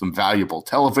some valuable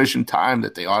television time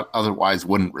that they otherwise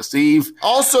wouldn't receive.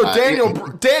 Also,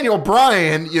 Daniel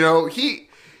Bryan,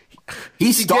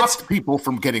 he stopped people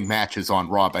from getting matches on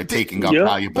Raw by taking up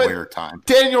valuable airtime.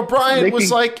 Daniel Bryan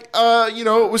was like,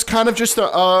 it was kind of just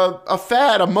a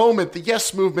fad, a moment, the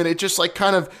Yes Movement. It just like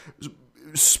kind of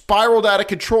spiraled out of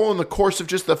control in the course of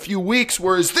just a few weeks,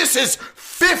 whereas this is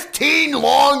 15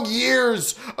 long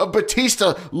years of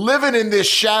Batista living in this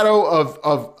shadow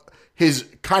of his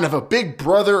kind of a big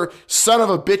brother, son of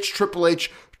a bitch Triple H,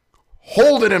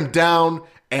 holding him down,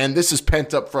 and this is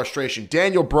pent-up frustration.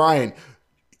 Daniel Bryan,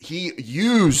 he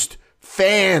used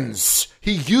fans,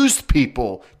 he used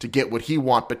people to get what he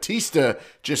wanted. Batista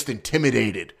just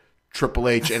intimidated Triple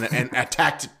H and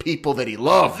attacked people that he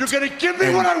loved. You're going to give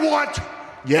me what I want,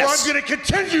 yes, or I'm going to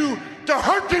continue to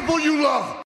hurt people you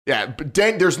love. Yeah, but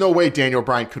there's no way Daniel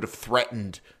Bryan could have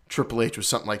threatened Triple H with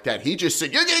something like that. He just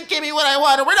said, "You're going to give me what I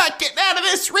want, or we're not getting out of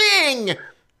this ring."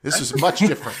 This is much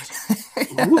different.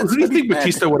 Who do you think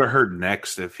Batista would have hurt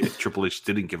next if Triple H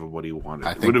didn't give him what he wanted?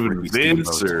 I think would have been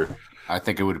Vince, or I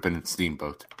think it would have been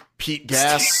Steamboat. Pete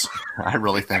Gas. I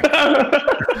really think.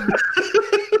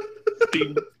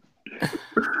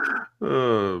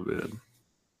 Oh man,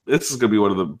 this is going to be one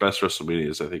of the best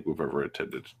WrestleManias I think we've ever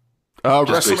attended.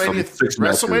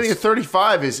 WrestleMania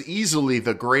 35 is easily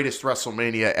the greatest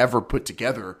WrestleMania ever put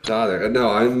together. No,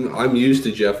 I'm used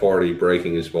to Jeff Hardy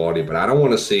breaking his body, but I don't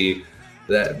want to see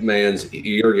that man's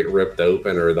ear get ripped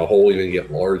open or the hole even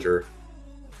get larger.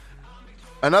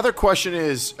 Another question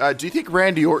is, do you think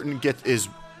Randy Orton is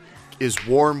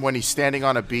warm when he's standing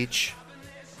on a beach?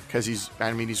 Because he's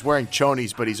wearing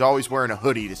chonies, but he's always wearing a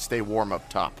hoodie to stay warm up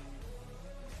top.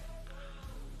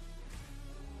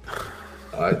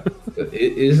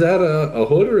 Is that a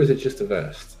hood or is it just a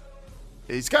vest?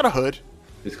 He's got a hood.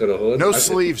 He's got a hood? No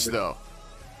sleeves, though.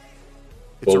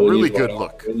 It's a really good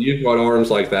look. When you've got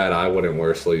arms like that, I wouldn't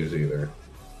wear sleeves either.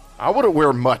 I wouldn't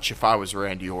wear much if I was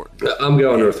Randy Orton. I'm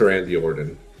going with Randy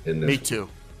Orton in this. Me too.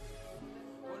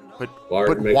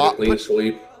 Bart, make a clean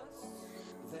sweep.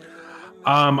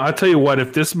 I'll tell you what,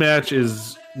 if this match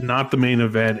is not the main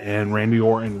event and Randy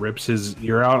Orton rips his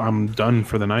ear out, I'm done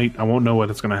for the night. I won't know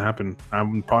what is going to happen.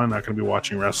 I'm probably not going to be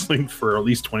watching wrestling for at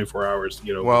least 24 hours to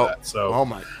get over that. So,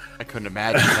 I couldn't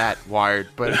imagine that, Wired.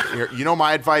 But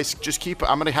my advice: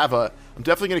 I'm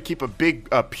definitely going to keep a big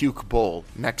puke bowl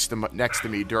next to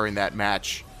me during that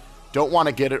match. Don't want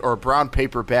to get it, or a brown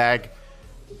paper bag.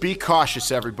 Be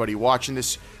cautious, everybody watching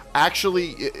this.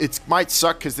 Actually, it might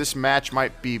suck because this match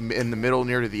might be in the middle,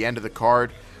 near to the end of the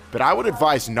card. But I would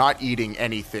advise not eating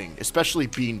anything, especially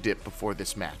bean dip, before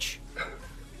this match.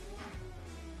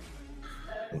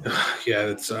 Yeah,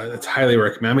 it's highly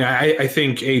recommended. I mean, I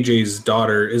think AJ's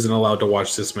daughter isn't allowed to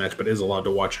watch this match, but is allowed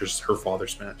to watch her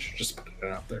father's match. Just putting it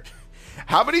out there.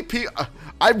 How many people?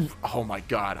 Oh my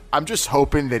God! I'm just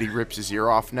hoping that he rips his ear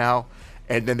off now,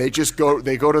 and then they go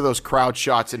to those crowd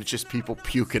shots, and it's just people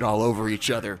puking all over each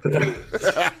other,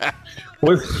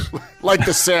 like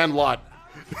the Sandlot.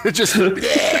 Just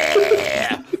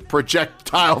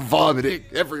projectile vomiting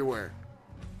everywhere.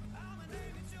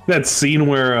 That scene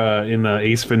where in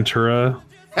Ace Ventura,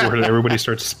 where everybody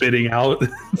starts spitting out.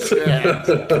 Frank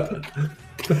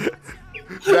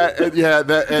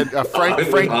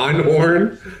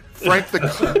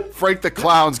the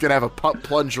Clown's gonna have a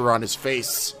plunger on his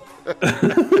face. Let's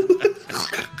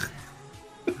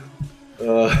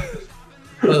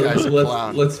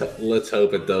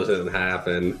hope it doesn't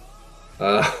happen.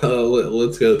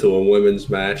 Let's go to a women's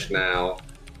match now.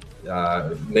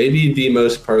 Maybe the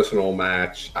most personal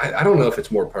match. I don't know if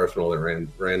it's more personal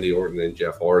than Randy Orton and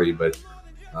Jeff Hardy, but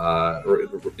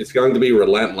it's going to be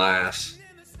Relentless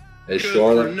as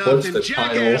Charlotte puts the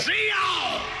title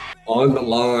on the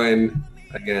line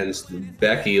against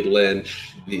Becky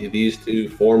Lynch. These two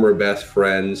former best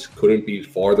friends couldn't be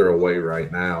farther away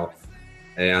right now.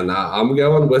 And I'm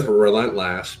going with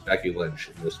Relentless Becky Lynch.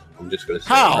 I'm just going to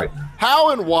say it right now. How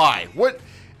and why?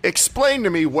 Explain to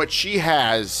me what she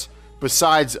has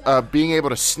besides being able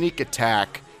to sneak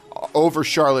attack over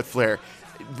Charlotte Flair.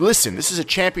 Listen, this is a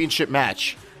championship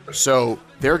match, so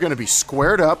they're going to be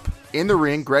squared up in the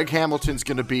ring. Greg Hamilton's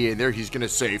going to be in there. He's going to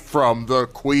say, from the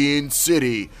Queen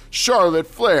City, Charlotte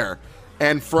Flair,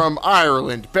 and from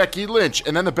Ireland, Becky Lynch.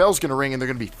 And then the bell's going to ring, and they're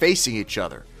going to be facing each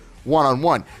other.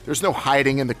 One-on-one. There's no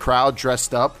hiding in the crowd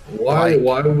dressed up. Why do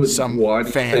you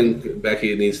think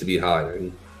Becky needs to be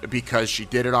hiding? Because she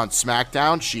did it on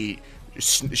SmackDown. She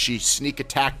She sneak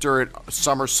attacked her at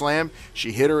SummerSlam.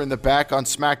 She hit her in the back on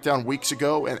SmackDown weeks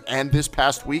ago and this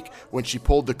past week when she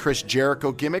pulled the Chris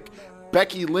Jericho gimmick.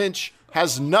 Becky Lynch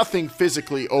has nothing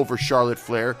physically over Charlotte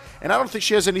Flair, and I don't think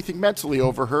she has anything mentally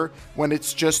over her when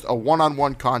it's just a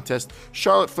one-on-one contest.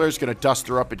 Charlotte Flair's going to dust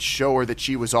her up and show her that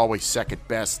she was always second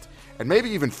best, and maybe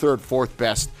even third, fourth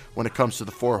best when it comes to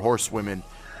the four horsewomen.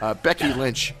 Becky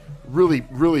Lynch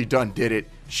really done did it.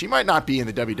 She might not be in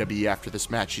the WWE after this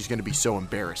match. She's going to be so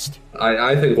embarrassed.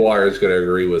 I think Wired's going to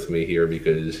agree with me here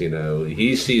because,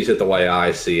 he sees it the way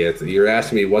I see it. You're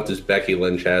asking me what does Becky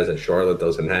Lynch has that Charlotte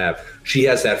doesn't have? She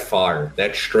has that fire,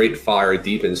 that straight fire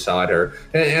deep inside her.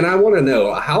 And I want to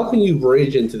know, how can you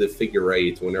bridge into the figure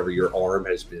eight whenever your arm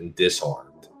has been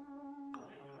disarmed?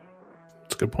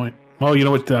 That's a good point. Well, you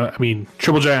know what?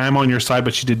 Triple J, I'm on your side,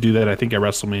 but she did do that, I think, at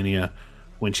WrestleMania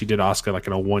when she did Asuka like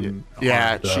in a one.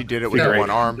 Yeah, she did it with one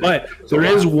arm. But there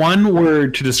is one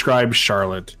word to describe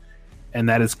Charlotte, and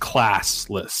that is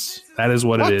classless. That is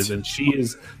what it is, and she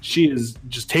is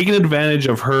just taking advantage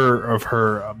of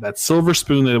her that silver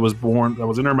spoon that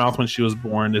was in her mouth when she was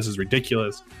born. This is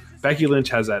ridiculous. Becky Lynch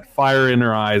has that fire in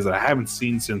her eyes that I haven't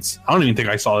seen since I don't even think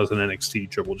I saw this in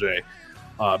NXT. Triple J.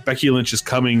 Becky Lynch is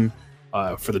coming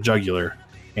for the jugular.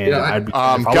 And I'd be,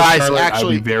 I'd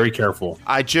be very careful.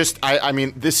 I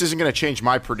mean, this isn't going to change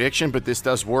my prediction, but this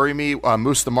does worry me.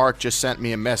 Moose the Mark just sent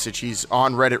me a message. He's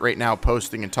on Reddit right now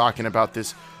posting and talking about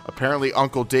this. Apparently,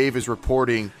 Uncle Dave is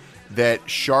reporting that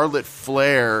Charlotte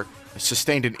Flair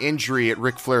sustained an injury at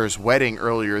Ric Flair's wedding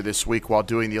earlier this week while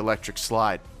doing the electric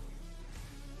slide.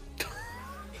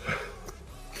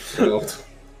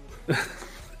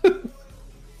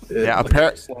 Yeah,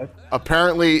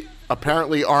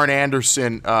 apparently Arn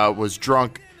Anderson was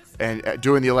drunk and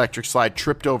doing the electric slide,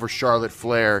 tripped over Charlotte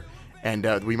Flair, and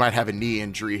we might have a knee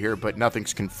injury here, but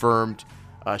nothing's confirmed.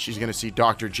 She's going to see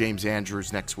Dr. James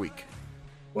Andrews next week.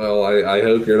 Well, I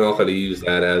hope you're not going to use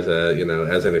that as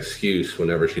an excuse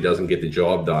whenever she doesn't get the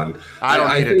job done. I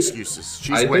don't need excuses.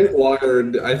 I think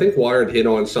Wired hit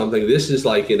on something. This is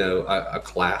like a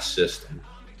class system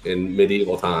in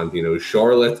medieval times.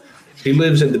 Charlotte, she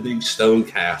lives in the big stone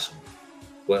castle,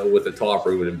 with the top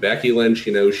room, and Becky Lynch,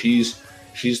 she's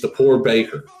the poor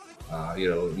baker,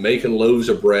 making loaves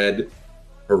of bread.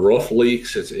 Her roof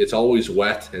leaks; it's always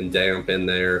wet and damp in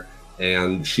there,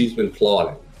 and she's been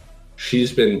plotting.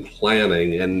 She's been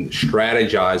planning and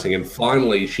strategizing, and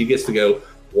finally she gets to go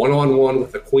one-on-one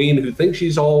with the queen who thinks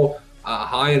she's all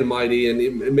high and mighty,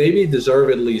 and maybe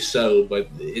deservedly so, but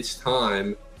it's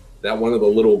time that one of the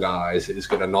little guys is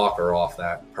going to knock her off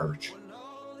that perch.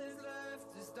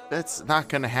 That's not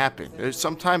going to happen.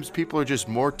 Sometimes people are just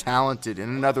more talented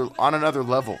on another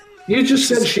level. You just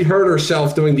said she hurt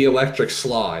herself doing the electric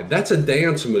slide. That's a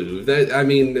dance move.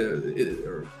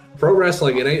 Pro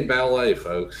wrestling, it ain't ballet,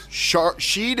 folks.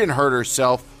 She didn't hurt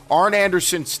herself. Arn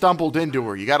Anderson stumbled into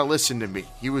her. You got to listen to me.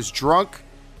 He was drunk.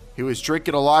 He was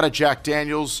drinking a lot of Jack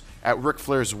Daniels at Ric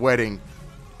Flair's wedding,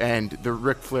 and the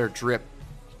Ric Flair drip.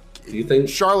 Do you think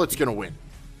Charlotte's going to win?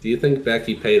 Do you think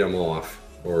Becky paid him off?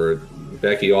 Or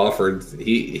Becky offered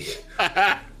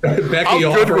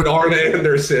offered Arn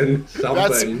Anderson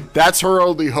something. That's her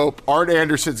only hope. Arn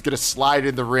Anderson's going to slide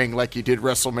in the ring like he did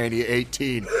WrestleMania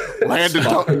 18. Land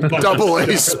a double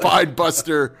A spine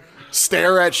buster,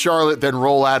 stare at Charlotte, then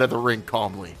roll out of the ring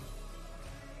calmly.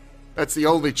 That's the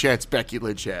only chance Becky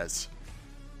Lynch has.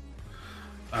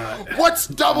 What's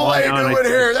double A doing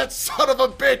here? That son of a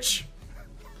bitch.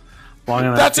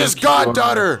 That's his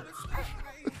goddaughter.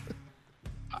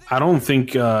 I don't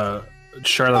think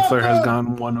Charlotte Flair has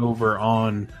gone one over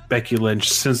on Becky Lynch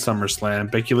since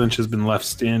SummerSlam. Becky Lynch has been left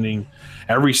standing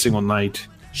every single night.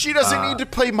 She doesn't need to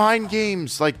play mind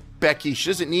games like Becky. She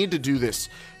doesn't need to do this.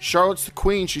 Charlotte's the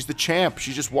queen. She's the champ.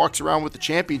 She just walks around with the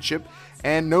championship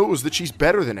and knows that she's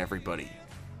better than everybody.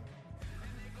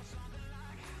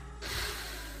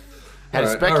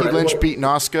 Has Becky Lynch beaten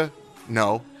Asuka?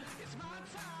 No.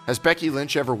 Has Becky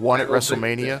Lynch ever won at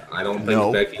WrestleMania? I don't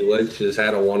think Becky Lynch has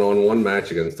had a one-on-one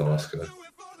match against Asuka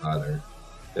either.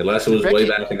 Unless it was way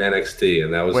back in NXT,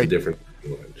 and that was a different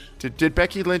Becky Lynch. Did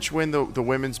Becky Lynch win the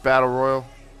women's battle royal?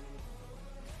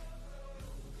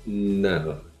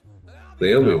 No.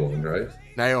 Naomi won, right?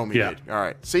 Naomi did. All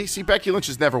right. See, Becky Lynch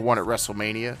has never won at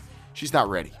WrestleMania. She's not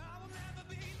ready.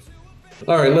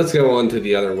 All right, let's go on to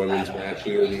the other women's match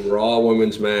here, the Raw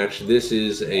women's match. This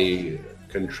is a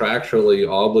contractually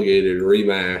obligated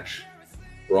rematch.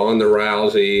 Ronda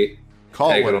Rousey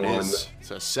taking on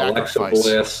Alexa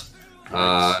Bliss.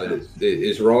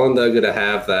 Is Ronda going to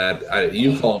have that?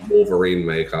 You call it Wolverine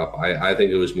makeup. I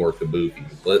think it was more kabuki.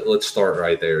 Let's start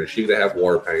right there. Is she going to have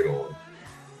war paint on?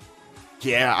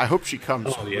 Yeah, I hope she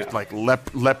comes with like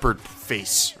leopard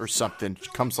face or something. She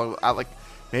comes out like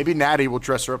maybe Natty will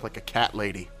dress her up like a cat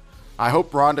lady. I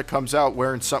hope Ronda comes out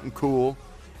wearing something cool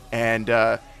and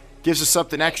gives us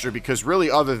something extra, because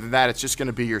really other than that, it's just going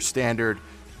to be your standard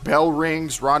bell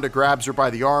rings, Ronda grabs her by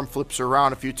the arm, flips her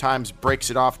around a few times, breaks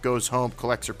it off, goes home,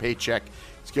 collects her paycheck.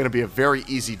 It's going to be a very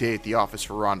easy day at the office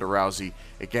for Ronda Rousey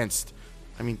against,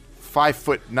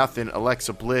 5'0"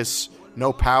 Alexa Bliss,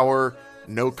 no power,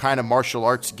 no kind of martial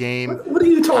arts game. What are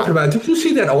you talking about? Did you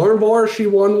see that armbar she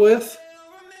won with?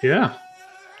 Yeah.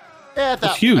 Yeah,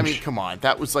 that's huge. Come on.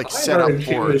 That was like I set up heard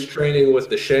she for was training with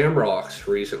the Shamrocks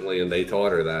recently, and they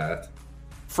taught her that.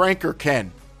 Frank or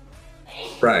Ken?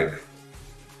 Frank.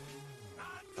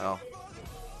 Well,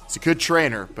 it's a good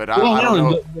trainer, but I don't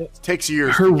know. It takes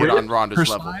years to get on Ronda's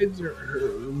level.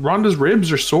 Ronda's ribs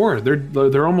are sore.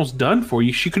 They're almost done for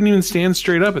you. She couldn't even stand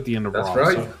straight up at the end of Raw.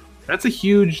 Right. So that's a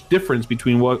huge difference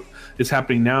between what is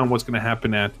happening now and what's going to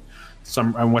happen at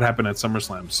what happened at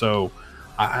SummerSlam. So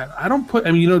I don't put.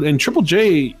 And Triple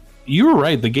J, you were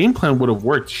right. The game plan would have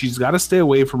worked. She's got to stay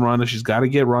away from Ronda. She's got to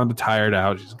get Ronda tired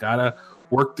out. She's got to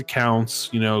work the counts.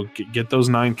 Get those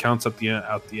 9 counts at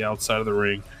the outside of the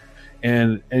ring.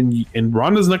 And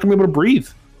Ronda's not gonna be able to breathe.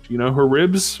 Her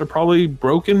ribs are probably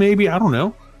broken. Maybe, I don't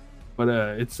know. But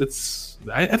I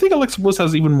think Alexa Bliss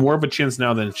has even more of a chance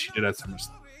now than she did at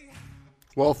SummerSlam.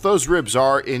 Well, if those ribs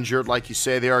are injured, like you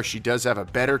say they are, she does have a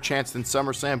better chance than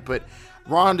SummerSlam. But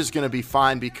Ronda's going to be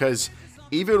fine, because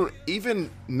even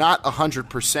not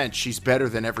 100%, she's better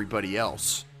than everybody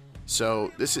else.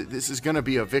 So this is going to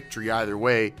be a victory either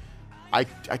way. I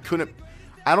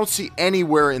don't see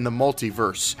anywhere in the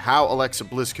multiverse how Alexa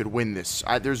Bliss could win this.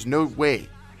 There's no way.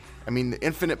 The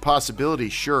infinite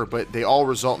possibilities, sure, but they all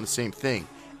result in the same thing.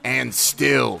 And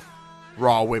still,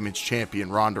 Raw Women's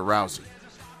Champion Ronda Rousey.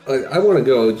 I want to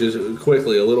go just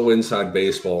quickly a little inside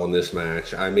baseball in this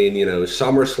match.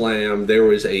 SummerSlam, there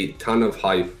was a ton of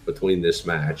hype between this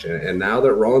match. And now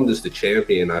that Ronda's the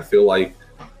champion, I feel like,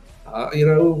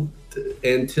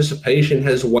 anticipation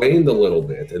has waned a little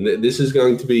bit. And this is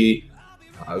going to be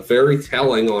very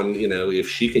telling on, if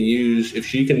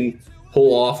she can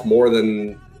pull off more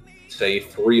than, say,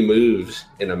 3 moves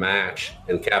in a match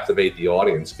and captivate the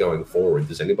audience going forward.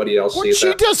 Does anybody else see that?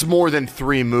 She does more than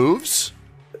 3 moves.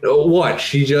 What?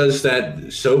 She does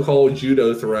that so-called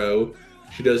judo throw.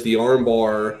 She does the arm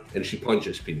bar, and she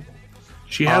punches people.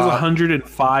 She has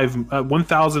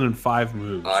 1,005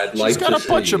 moves. She's got a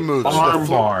bunch of moves. Arm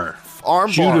bar,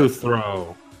 judo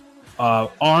throw,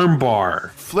 arm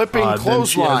bar, flipping clothesline.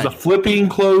 She has a flipping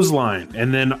clothesline,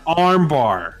 and then arm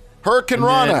bar. Hurricane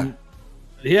Rana.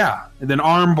 Yeah, and then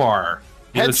arm bar.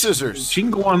 Head scissors. She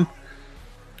can go on.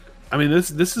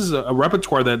 This is a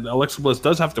repertoire that Alexa Bliss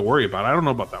does have to worry about. I don't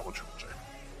know about that one, Triple J.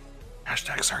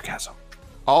 #sarcasm.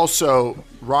 Also,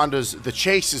 the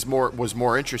chase was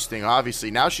more interesting,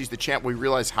 obviously. Now she's the champ. We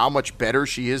realize how much better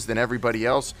she is than everybody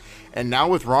else. And now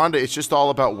with Ronda, it's just all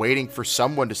about waiting for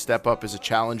someone to step up as a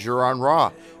challenger on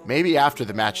Raw. Maybe after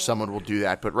the match someone will do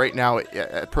that. But right now,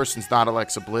 a person's not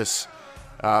Alexa Bliss.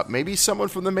 Maybe someone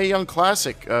from the Mae Young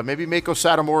Classic. Maybe Meiko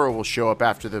Satomura will show up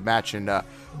after the match and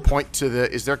point to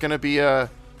is there going to be a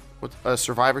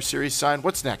Survivor Series sign?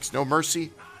 What's next? No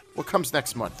Mercy? What comes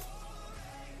next month?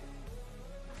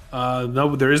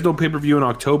 No, there is no pay-per-view in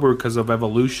October because of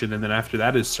Evolution, and then after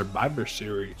that is Survivor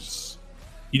Series.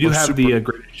 You do have the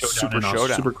Greatest Showdown,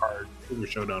 Super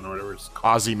Showdown, or whatever it's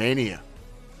called. Aussie-Mania.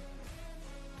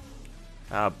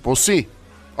 We'll see.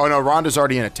 Oh, no, Ronda's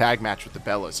already in a tag match with the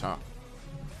Bellas, huh?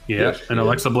 Yeah, yes, and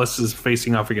Alexa Bliss is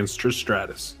facing off against Trish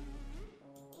Stratus.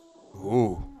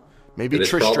 Ooh. Maybe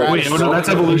Trish Stratus. Wait, no, that's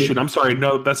Evolution. I'm sorry.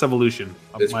 No, that's Evolution.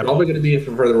 It's probably going to be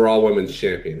for the Raw Women's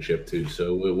Championship, too,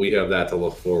 so we have that to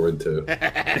look forward to.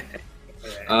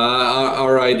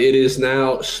 All right, it is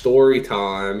now story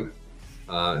time.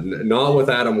 Not with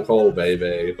Adam Cole,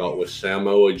 baby, but with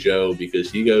Samoa Joe, because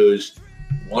he goes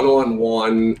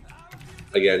one-on-one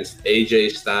against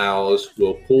AJ Styles.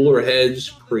 Will cooler heads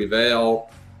prevail?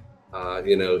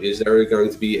 Is there going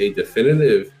to be a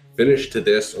definitive finish to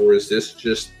this, or is this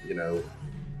just,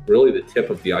 really the tip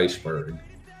of the iceberg?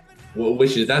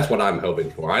 That's what I'm hoping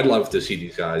for. I'd love to see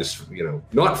these guys,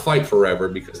 not fight forever,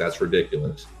 because that's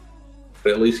ridiculous,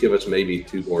 but at least give us maybe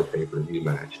 2 more pay-per-view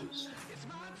matches.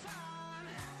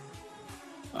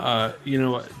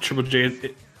 Triple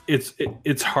J,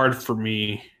 it's hard for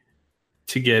me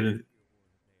to get.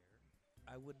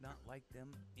 I would not like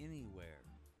them anywhere.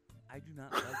 I do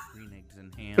not like green eggs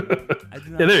and ham.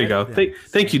 Yeah, there you go.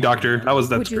 Thank you, Doctor. That's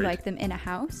Would you great. like them in a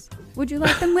house? Would you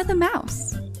like them with a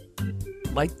mouse?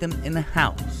 Like them in a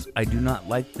house. I do not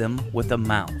like them with a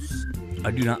mouse.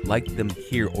 I do not like them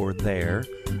here or there.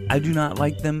 I do not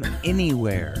like them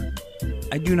anywhere.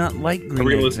 I do not like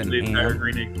green eggs and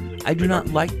ham. I do not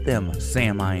like them,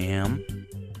 Sam I am.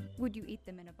 Would you eat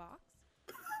them in a box?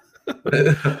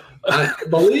 I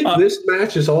believe this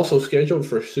match is also scheduled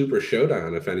for Super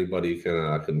Showdown, if anybody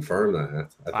can confirm that.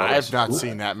 I have not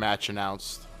seen that match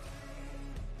announced.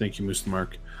 Thank you, Mr.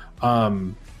 Mark.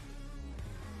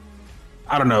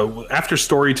 I don't know. After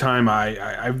story time,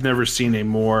 I've never seen a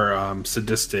more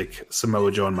sadistic Samoa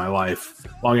Joe in my life.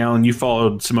 Long Island, you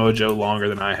followed Samoa Joe longer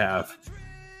than I have.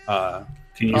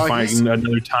 Can you find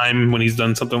another time when he's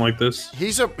done something like this?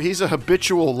 He's a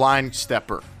habitual line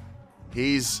stepper.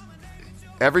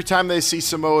 Every time they see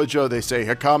Samoa Joe, they say,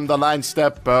 "Here come the line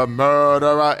stepper,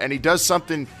 murderer," and he does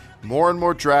something more and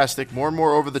more drastic, more and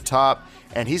more over the top,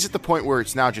 and he's at the point where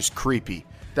it's now just creepy.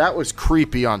 That was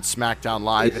creepy on SmackDown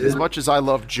Live. And as much as I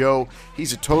love Joe,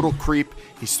 he's a total creep.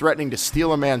 He's threatening to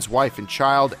steal a man's wife and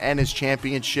child and his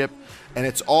championship. And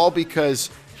it's all because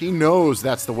he knows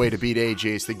that's the way to beat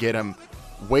AJ, is to get him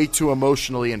way too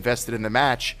emotionally invested in the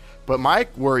match. But my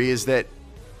worry is that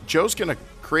Joe's going to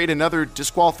create another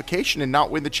disqualification and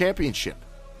not win the championship.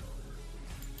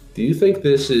 Do you think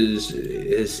this is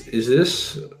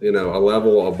this, a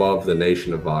level above the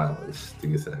Nation of Violence, do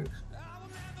you think?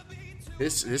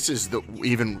 This is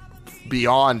even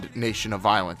beyond Nation of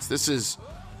Violence. This is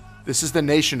the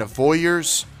nation of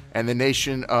voyeurs and the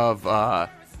nation of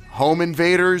home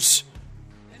invaders.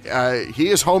 He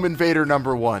is home invader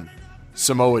number one,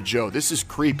 Samoa Joe. This is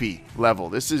creepy level.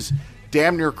 This is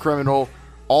damn near criminal,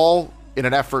 all in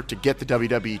an effort to get the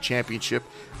WWE Championship.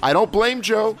 I don't blame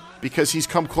Joe because he's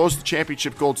come close to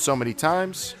championship gold so many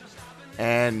times,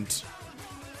 and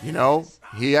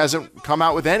he hasn't come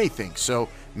out with anything. So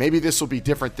maybe this will be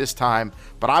different this time,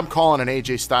 but I'm calling an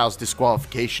AJ Styles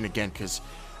disqualification again because,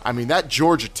 that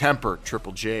Georgia temper,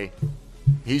 Triple J,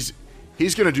 he's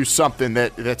going to do something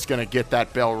that's going to get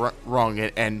that bell rung,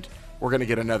 and we're going to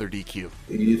get another DQ.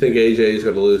 You think AJ is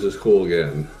going to lose his cool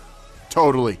again?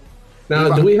 Totally.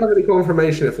 Now, do we have any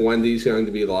confirmation if Wendy's going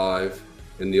to be live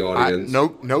in the audience?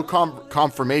 No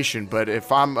confirmation, but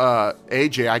if I'm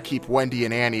AJ, I keep Wendy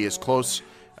and Annie as close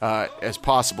as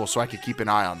possible so I could keep an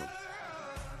eye on them.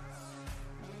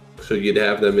 So you'd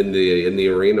have them in the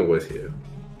arena with you?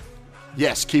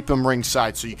 Yes, keep them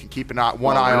ringside so you can keep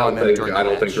one eye on them during the I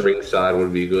don't match. think ringside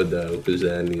would be good, though, because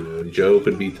then, Joe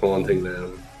could be taunting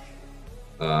them.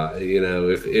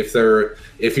 If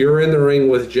you're in the ring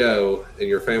with Joe and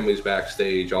your family's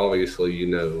backstage, obviously,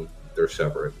 they're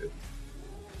separated.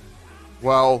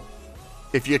 Well,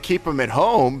 if you keep them at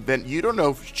home, then you don't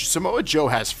know if Samoa Joe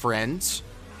has friends.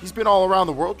 He's been all around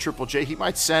the world, Triple J. He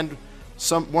might send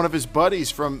one of his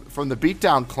buddies from the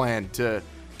Beatdown Clan to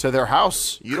their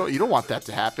house. You don't want that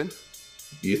to happen.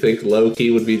 You think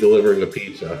Low-Ki would be delivering a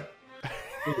pizza?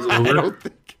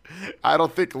 I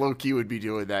don't think Low-Ki would be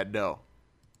doing that. No.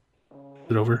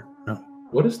 Is it over? No.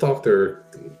 What is Dr.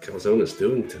 Calzones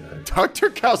doing today? Dr.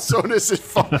 Calzones is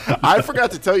fun. I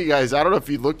forgot to tell you guys. I don't know if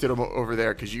you looked at him over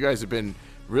there because you guys have been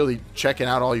really checking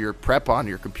out all your prep on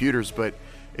your computers, but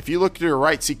if you look to your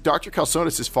right, see Dr.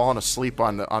 Calzones is falling asleep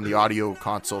on the audio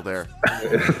console there.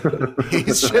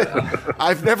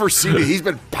 I've never seen it. He's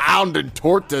been pounding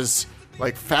tortas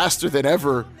like faster than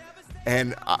ever,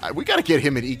 and we got to get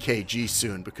him an EKG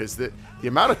soon because the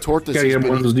amount of tortas. Got to get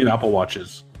one of those new Apple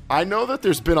Watches. I know that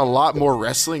there's been a lot more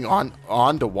wrestling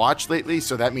on to watch lately,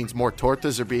 so that means more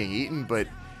tortas are being eaten, but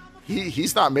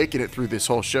he's not making it through this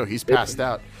whole show. He's passed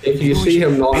out. If you see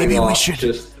him nodding off,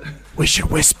 we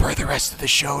should whisper the rest of the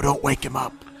show. Don't wake him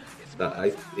up.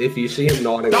 If you see him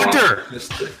nodding Doctor!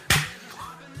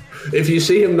 If you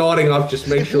see him nodding off, just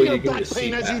make sure you give him a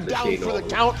Pain CPAP as you down machine for the on.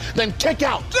 count, then kick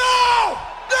out. No!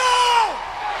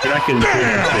 You're not getting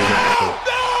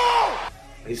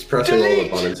He's pressing all the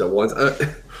buttons at once.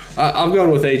 I'm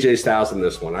going with AJ Styles in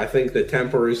this one. I think the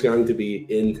temper is going to be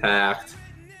intact,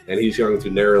 and he's going to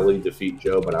narrowly defeat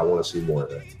Joe, but I want to see more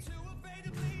of it.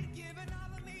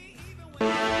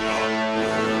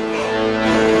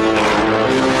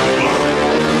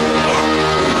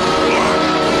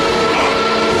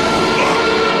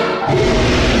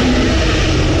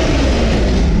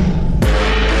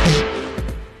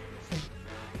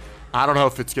 I don't know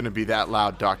if it's going to be that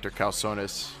loud, Dr.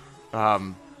 Calzones.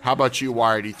 How about you,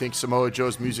 Wire? Do you think Samoa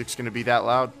Joe's music's going to be that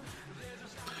loud?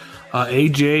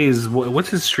 AJ is what's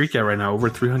his streak at right now? Over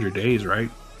 300 days, right?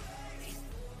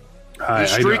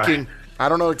 He's streaking. I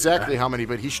don't know exactly how many,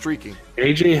 but he's streaking.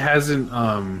 AJ hasn't.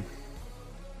 I'm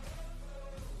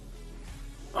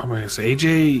gonna say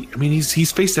AJ. I mean,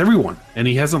 he's faced everyone and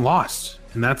he hasn't lost,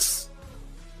 and that's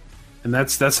And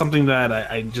that's something that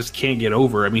I just can't get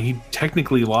over. I mean, he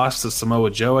technically lost to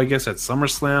Samoa Joe, I guess, at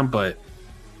SummerSlam, but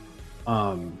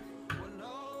I'm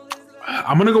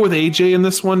gonna go with AJ in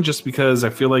this one just because I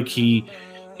feel like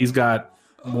he's got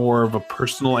more of a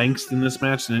personal angst in this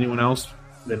match than anyone else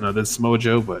than Samoa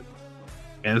Joe. But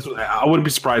I wouldn't be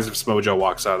surprised if Samoa Joe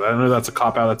walks out. I know that's a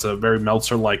cop out. That's a very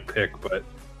Meltzer-like pick, but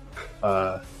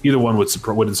either one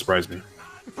wouldn't surprise me.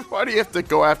 Why do you have to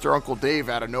go after Uncle Dave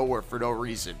out of nowhere for no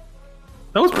reason?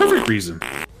 That was perfect reason.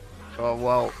 Oh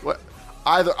well,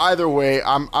 either way,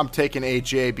 I'm taking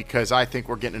AJ because I think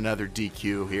we're getting another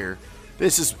DQ here.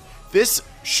 This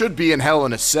should be in Hell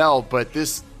in a Cell, but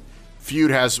this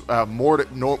feud has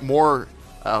more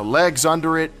legs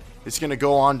under it. It's going to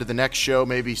go on to the next show,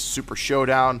 maybe Super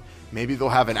Showdown. Maybe they'll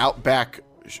have an Outback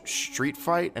street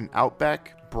fight, an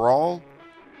Outback brawl.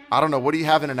 I don't know. What do you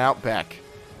have in an Outback?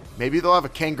 Maybe they'll have a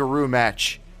kangaroo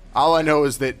match. All I know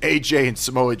is that AJ and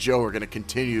Samoa Joe are going to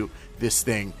continue this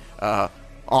thing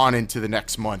on into the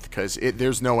next month because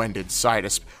there's no end in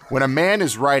sight. When a man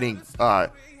is writing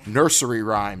nursery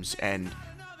rhymes and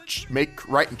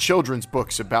writing children's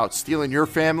books about stealing your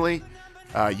family,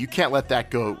 you can't let that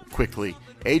go quickly.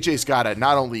 AJ's got to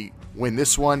not only win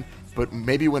this one, but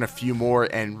maybe win a few more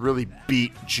and really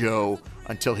beat Joe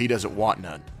until he doesn't want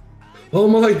none. Oh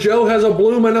my, Joe has a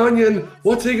bloomin' onion.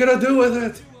 What's he going to do with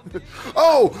it?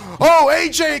 Oh,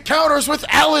 AJ counters with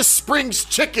Alice Springs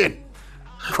chicken.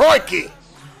 Crikey.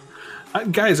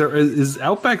 Guys, is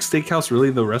Outback Steakhouse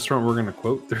really the restaurant we're going to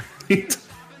quote?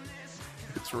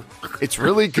 It's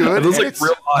really good. Are those like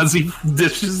real Aussie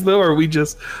dishes, though? Or are we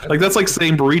just like that's like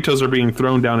saying burritos are being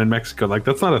thrown down in Mexico? Like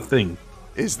that's not a thing.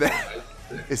 Is that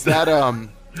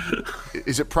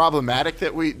is it problematic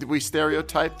that we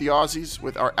stereotype the Aussies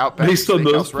with our Outback based on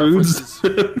those foods?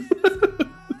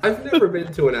 I've never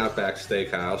been to an Outback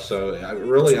Steakhouse, so I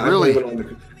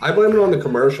blame it on the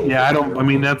commercial. Yeah, I don't. I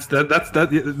mean, that's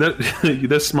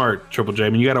smart, Triple J.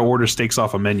 I mean, you got to order steaks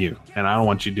off a menu, and I don't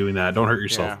want you doing that. Don't hurt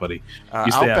yourself, buddy.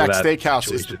 You stay Outback out of that Steakhouse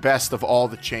situation. is the best of all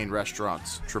the chain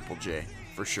restaurants. Triple J,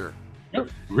 for sure.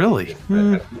 Really?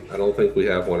 I don't think we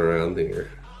have one around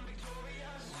here.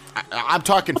 I'm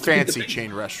talking fancy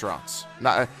chain restaurants.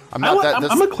 I'm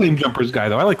a Claim Jumpers guy,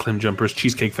 though. I like Claim Jumpers,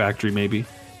 Cheesecake Factory, maybe.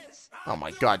 Oh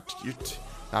my God!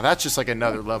 Now that's just like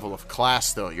another level of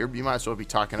class, though. You might as well be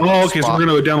talking about. Oh, okay. So we're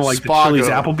gonna go down to like the Chili's,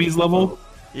 Applebee's level.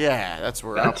 Yeah, that's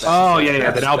where. That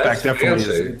Outback definitely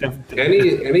is.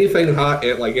 Anything hot,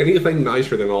 like anything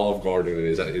nicer than Olive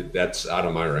Garden that's out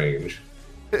of my range.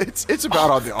 It's about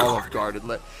on the Olive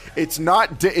Garden. It's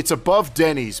not. It's above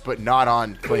Denny's, but not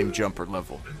on Claim Jumper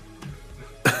level.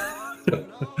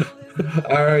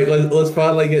 All right, let's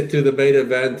finally get to the main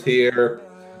event here.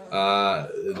 I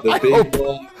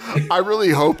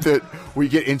really hope that we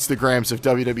get Instagrams of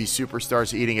WWE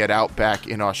superstars eating at Outback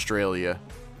in Australia.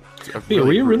 Are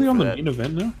we really on the main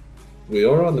event now? We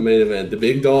are on the main event. The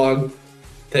big dog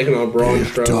taking on Braun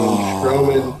Strowman.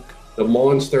 Strowman, the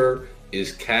monster,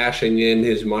 is cashing in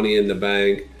his Money in the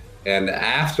Bank. And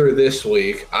after this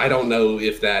week, I don't know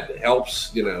if that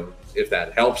helps. If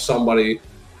that helps somebody,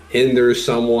 hinders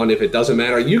someone. If it doesn't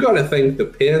matter, you got to think the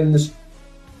pins.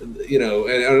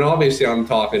 And obviously I'm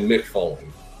talking Mick Foley.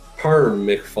 Perm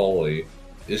Mick Foley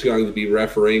is going to be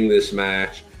refereeing this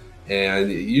match,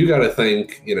 and you got to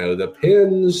think, the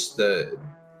pins,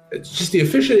 it's just the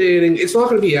officiating. It's not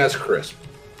going to be as crisp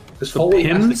because Foley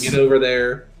has to get over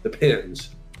there. The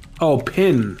pins. Oh,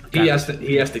 pin. He has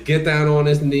to get down on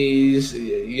his knees.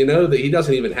 That he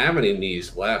doesn't even have any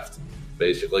knees left.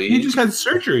 Basically, he just had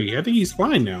surgery. I think he's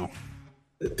fine now.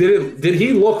 Did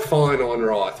he look fine on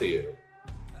Raw to you?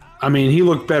 I mean, he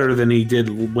looked better than he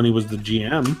did when he was the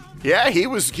GM. Yeah, he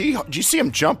was. Did you see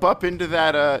him jump up into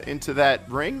that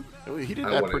ring? He did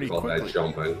that pretty quickly. That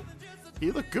jumping.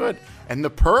 He looked good, and the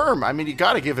perm. I mean, you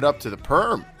got to give it up to the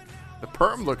perm. The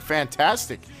perm looked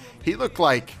fantastic. He looked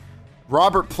like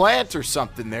Robert Plant or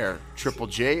something there. Triple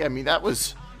J. I mean, that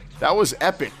was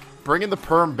epic. Bringing the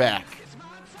perm back,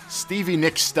 Stevie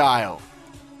Nicks style,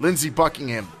 Lindsey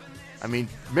Buckingham. I mean,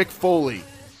 Mick Foley.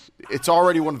 It's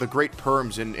already one of the great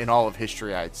perms in all of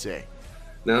history, I'd say.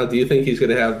 Now, do you think he's going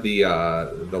to have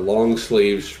the long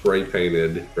sleeve spray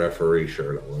painted referee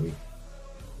shirt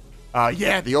on?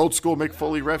 Yeah, the old school Mick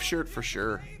Foley ref shirt for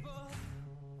sure.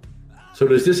 So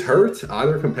does this hurt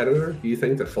either competitor? Do you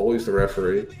think that Foley's the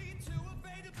referee?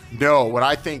 No, what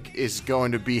I think is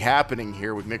going to be happening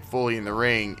here with Mick Foley in the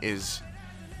ring is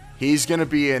he's going to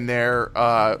be in there.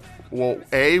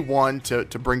 One to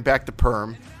bring back the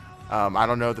perm. I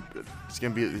don't know. It's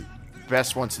going to be the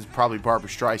best one since probably Barbra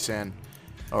Streisand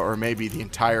or maybe the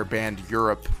entire band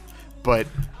Europe. But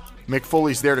Mick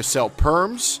Foley's there to sell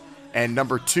perms, and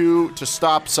number 2, to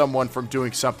stop someone from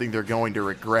doing something they're going to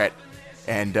regret.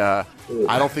 And I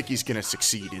don't think he's going to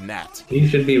succeed in that. He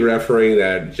should be refereeing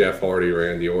that Jeff Hardy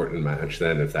Randy Orton match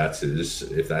then, if that's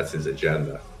his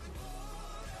agenda.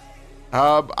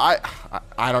 I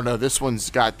don't know. This one's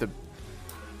got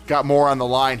more on the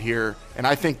line here, and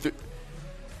I think that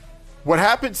what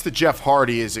happens to Jeff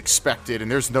Hardy is expected,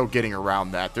 and there's no getting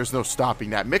around that. There's no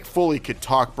stopping that. Mick Foley could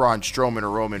talk Braun Strowman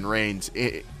or Roman Reigns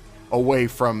away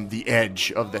from the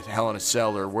edge of the Hell in a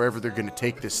Cell or wherever they're going to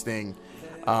take this thing.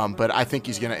 But I think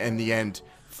he's going to, in the end,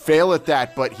 fail at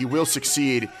that, but he will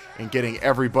succeed in getting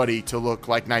everybody to look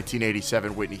like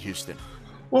 1987 Whitney Houston.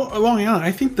 Well, along on,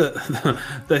 I think the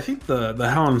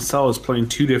Hell in a Cell is playing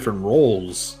two different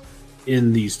roles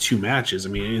in these two matches. I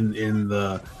mean, in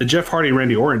the Jeff Hardy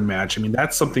Randy Orton match, I mean,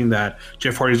 that's something that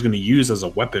Jeff Hardy is going to use as a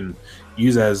weapon,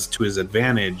 use as to his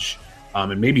advantage,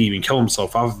 and maybe even kill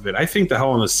himself off of it. I think the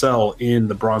Hell in a Cell in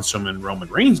the Braun Strowman Roman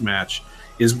Reigns match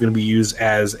is going to be used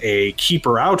as a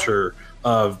keeper-outer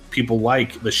of people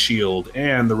like The Shield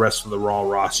and the rest of the Raw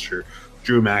roster,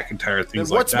 Drew McIntyre,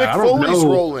 things like that. What's Mick Foley's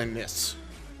role in this?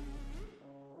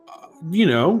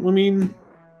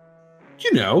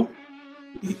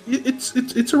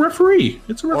 It's a referee.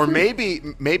 It's a referee. Or maybe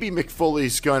Mick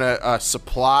Foley's gonna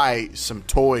supply some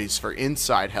toys for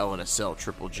inside Hell in a Cell.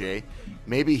 Triple J.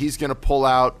 Maybe he's gonna pull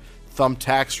out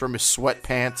thumbtacks from his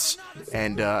sweatpants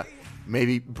and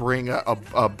maybe bring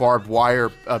a barbed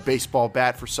wire baseball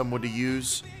bat for someone to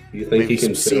use. You think maybe he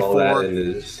can fit all that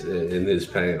in his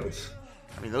pants?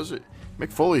 I mean, those are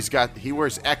Mick Foley's he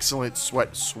wears excellent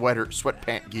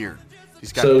sweatpant gear.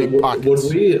 He's got so big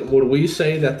pockets. Would we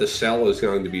say that the Cell is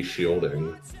going to be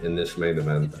shielding in this main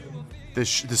event? The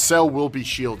Cell will be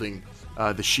shielding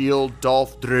the Shield,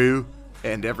 Dolph, Drew,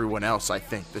 and everyone else. I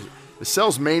think the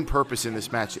Cell's main purpose in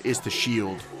this match is to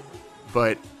shield,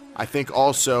 but I think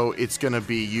also it's going to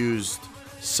be used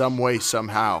some way,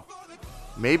 somehow.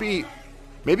 Maybe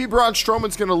Braun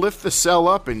Strowman's going to lift the Cell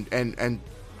up and take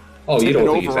it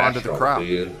over onto the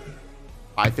crowd.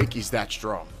 I think he's that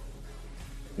strong.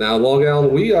 Now, Long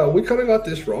Island, we kind of got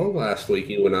this wrong last week,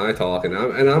 you and I talking,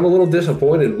 and I'm a little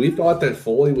disappointed. We thought that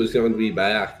Foley was going to be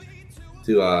back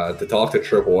to talk to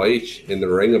Triple H in the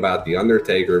ring about The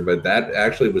Undertaker, but that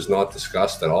actually was not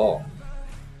discussed at all.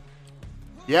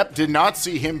 Yep, did not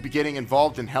see him getting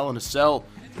involved in Hell in a Cell,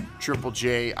 Triple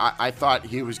J. I thought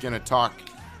he was going to talk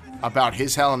about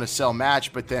his Hell in a Cell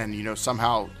match, but then,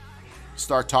 somehow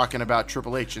start talking about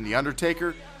Triple H and The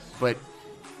Undertaker. But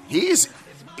he's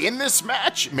in this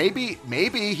match. Maybe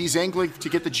he's angling to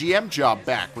get the GM job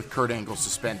back with Kurt Angle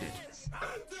suspended.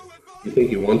 You think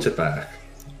he wants it back?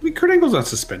 I mean, Kurt Angle's not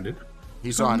suspended.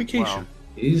 He's on vacation. Well,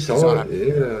 he's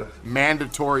on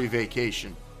mandatory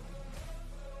vacation.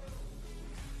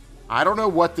 I don't know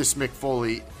what this Mick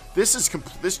Foley.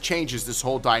 This changes this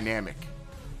whole dynamic.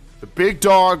 The big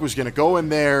dog was going to go in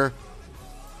there,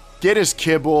 get his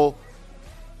kibble,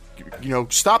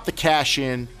 stop the cash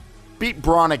in, beat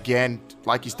Braun again,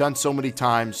 like he's done so many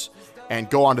times, and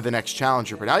go on to the next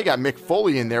challenger. But now you got Mick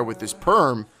Foley in there with this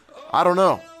perm. I don't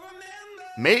know.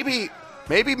 Maybe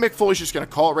Mick Foley's just going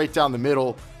to call it right down the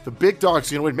middle. The big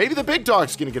dog's going to win. Maybe the big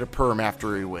dog's going to get a perm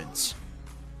after he wins.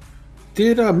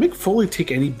 Did Mick Foley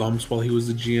take any bumps while he was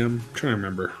the GM? I'm trying to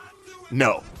remember.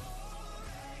 No.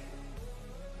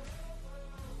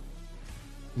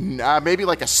 Maybe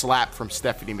like a slap from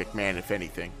Stephanie McMahon, if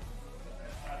anything.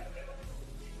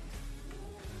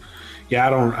 Yeah,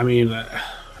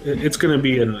 it's going to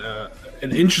be an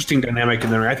interesting dynamic in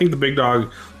there. I think the big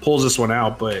dog pulls this one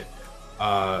out, but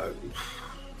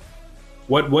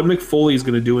what Mick Foley is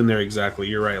going to do in there exactly?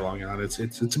 You're right, Long Out.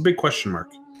 It's a big question mark.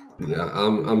 Yeah,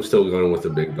 I'm still going with the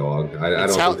big dog. I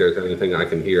don't think there's anything I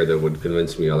can hear that would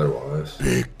convince me otherwise.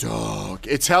 Big dog.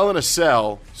 It's Hell in a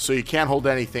Cell, so you can't hold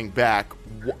anything back.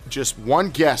 Just one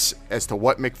guess as to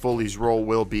what Mick Foley's role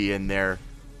will be in there.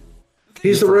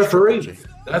 He's the referee.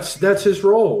 That's his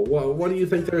role. What do you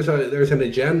think? There's an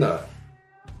agenda.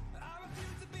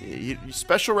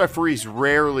 Special referees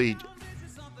rarely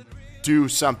do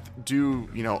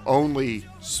only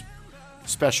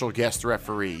special guest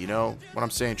referee. You know what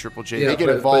I'm saying, TripleJ? They get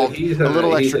involved. He's a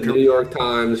little extra. He's a New York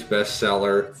Times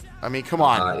bestseller. I mean, come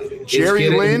on, Jerry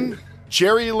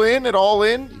Lynn at All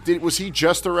In. Was he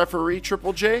just a referee,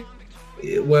 Triple J?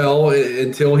 Well,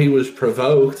 until he was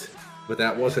provoked, but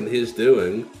that wasn't his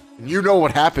doing. You know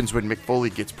what happens when Mick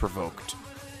Foley gets provoked.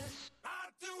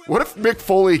 What if Mick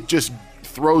Foley just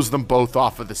throws them both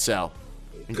off of the cell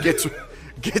and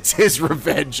gets his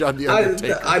revenge on the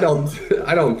Undertaker? I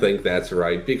don't think that's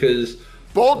right, because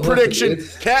bold prediction,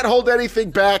 can't hold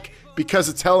anything back because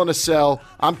it's Hell in a Cell.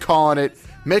 I'm calling it.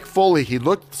 Mick Foley, he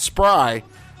looked spry.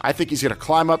 I think he's going to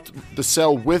climb up the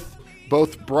cell with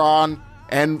both Braun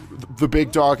and the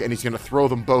big dog, and he's going to throw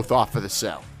them both off of the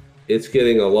cell. It's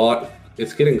getting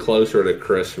closer to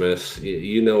Christmas.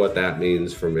 You know what that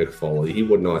means for Mick Foley. He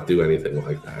would not do anything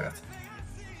like that.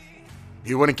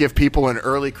 You wouldn't give people an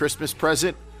early Christmas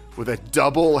present with a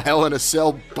double Hell in a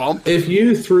Cell bump? If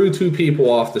you threw 2 people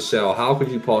off the cell, how could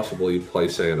you possibly play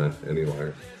Santa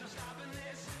anywhere?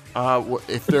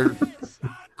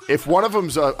 If one of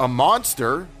them's a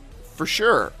monster, for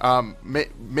sure.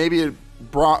 Maybe it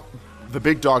brought the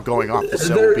big dog going off the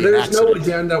cell. There's no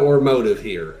agenda or motive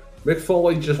here. Mick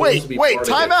Foley just wants to be part of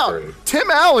time history. out. Tim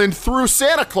Allen threw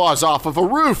Santa Claus off of a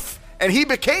roof, and he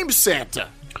became Santa.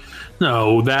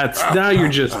 No, now you're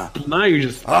just. Oh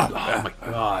my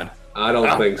God. I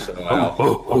don't think so,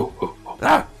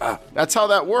 Al. That's how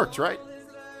that worked, right?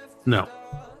 No.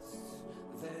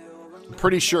 I'm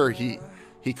pretty sure he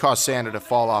caused Santa to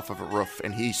fall off of a roof,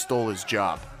 and he stole his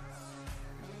job.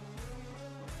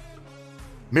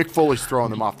 Mick Foley's throwing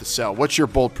them off the cell. What's your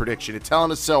bold prediction? It's Hell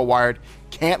in a Cell wired.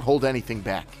 Can't hold anything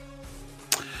back.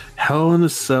 Hell in a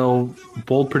Cell,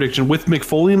 bold prediction. With Mick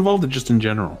Foley involved or just in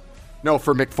general? No,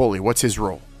 for Mick Foley. What's his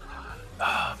role?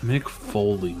 Mick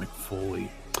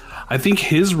Foley. I think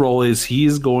his role is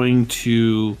he's going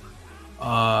to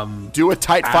do a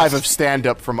tight 5 of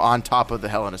stand-up from on top of the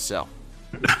Hell in a Cell.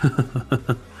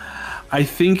 I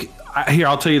think... Here,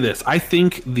 I'll tell you this. I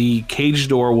think the cage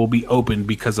door will be opened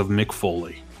because of Mick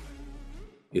Foley.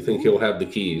 You think he'll have the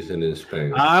keys in his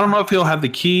pants? I don't know if he'll have the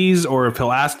keys or if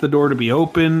he'll ask the door to be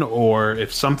open or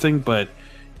if something, but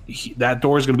that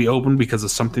door is going to be open because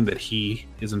of something that he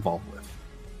is involved with.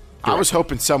 I was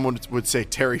hoping someone would say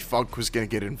Terry Funk was going to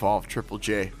get involved, Triple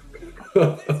J.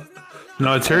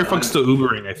 No, Terry Funk's still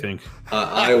Ubering, I think.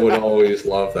 I would always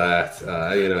love that.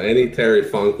 Any Terry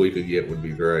Funk we could get would be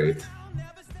great.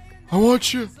 I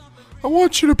want you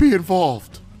to be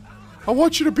involved. I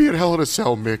want you to be in Hell in a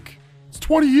Cell, Mick. It's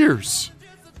 20 years.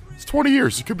 It's 20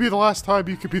 years. It could be the last time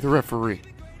you could be the referee.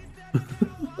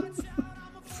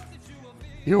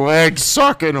 You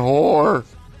egg-sucking whore.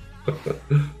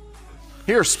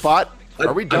 Here, Spot.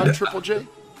 Are we done, Triple J?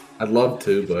 I'd love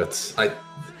to, but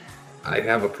I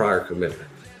have a prior commitment.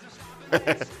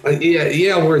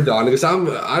 Yeah, we're done. Because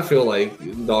I feel like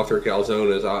Dr.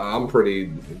 Calzone is. I'm pretty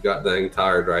god dang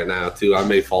tired right now too. I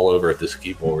may fall over at this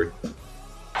keyboard.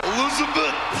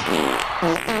 Elizabeth,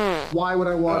 why would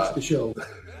I watch the show?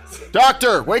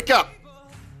 Doctor, wake up!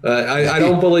 I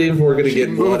don't believe we're going to get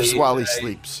moves bloody while he today.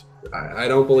 sleeps. I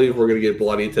don't believe we're going to get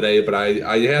bloody today, but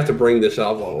I have to bring this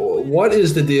up. What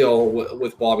is the deal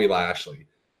with Bobby Lashley?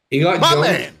 He got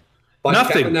jumped by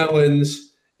Kevin Owens.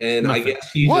 And I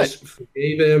guess he just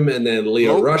forgave him, and then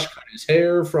Leo Rush cut his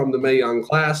hair from the Mae Young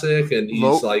Classic, and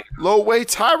he's like... Low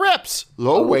weights, high reps.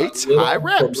 Low weights, high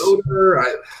reps.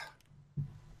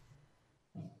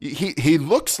 He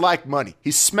looks like money. He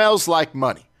smells like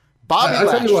money. Bobby Lashley.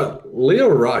 I tell you what, Leo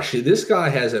Rush, this guy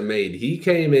hasn't made... He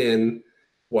came in,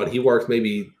 he worked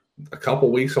maybe a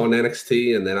couple weeks on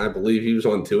NXT, and then I believe he was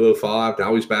on 205.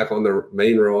 Now he's back on the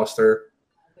main roster.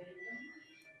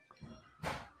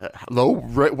 Low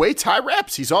weights, high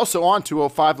reps. He's also on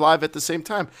 205 Live at the same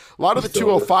time. A lot of the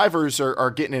 205ers are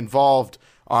getting involved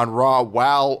on Raw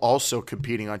while also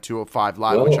competing on 205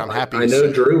 Live, which I'm happy to see. I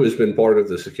know Drew has been part of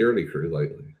the security crew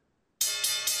lately.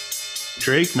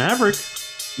 Drake Maverick,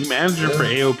 new manager for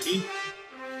AOP.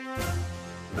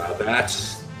 Now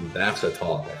that's a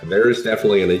topic. There is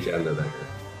definitely an agenda there.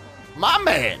 My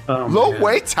man, low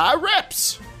weights, high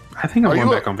reps. I think I'm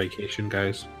going back on vacation,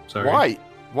 guys. Sorry.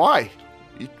 Why?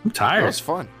 I'm tired. That was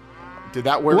fun. Did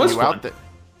that wear you out? That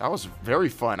was very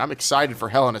fun. I'm excited for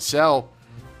Hell in a Cell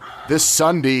this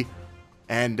Sunday,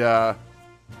 and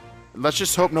let's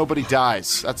just hope nobody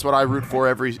dies. That's what I root for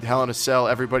every Hell in a Cell.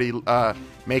 Everybody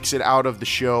makes it out of the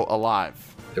show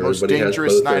alive. Most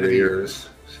dangerous night of the year.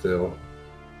 Still,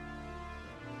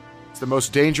 it's the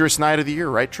most dangerous night of the year,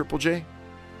 right, Triple J?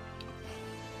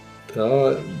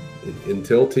 Until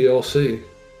TLC.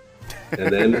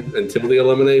 And then until the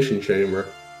Elimination Chamber,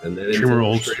 and then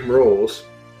until Extreme Rules.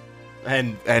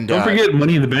 And don't forget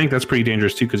Money in the Bank. That's pretty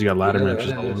dangerous too, because you got ladder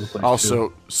matches all over the place. Also,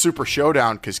 too. Super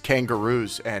Showdown because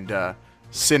Kangaroos and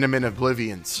Cinnamon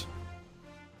Oblivions.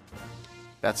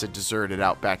 That's a deserted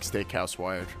Outback Steakhouse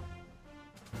wired.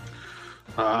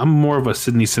 I'm more of a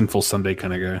Sydney Sinful Sunday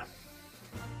kind of guy.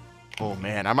 Oh,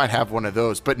 man, I might have one of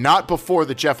those, but not before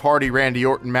the Jeff Hardy-Randy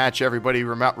Orton match. Everybody,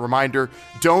 reminder,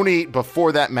 don't eat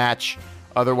before that match.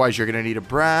 Otherwise, you're going to need a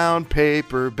brown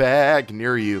paper bag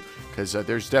near you because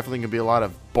there's definitely going to be a lot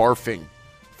of barfing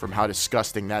from how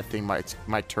disgusting that thing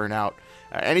might turn out.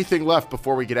 Anything left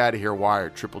before we get out of here,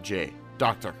 Wired? Triple J.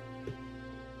 Doctor.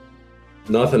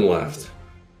 Nothing left.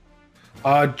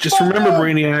 Just remember,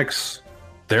 Brainiacs,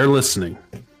 they're listening.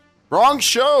 Wrong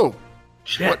show.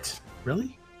 Shit. What?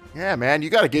 Really? Yeah, man. You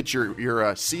got to get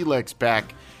your sea legs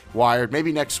back, Wired.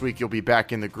 Maybe next week you'll be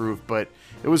back in the groove, but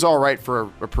it was all right for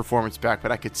a performance back,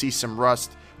 but I could see some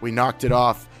rust. We knocked it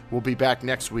off. We'll be back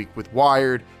next week with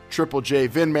Wired, Triple J,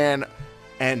 Vinman,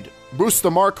 and Boost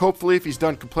the Mark, hopefully, if he's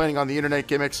done complaining on the internet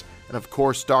gimmicks, and of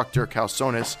course, Dr.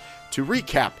 Calzones, to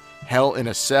recap Hell in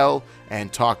a Cell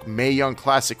and talk Mae Young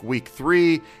Classic Week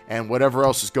 3 and whatever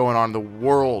else is going on in the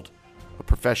world of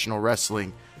professional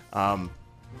wrestling.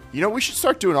 We should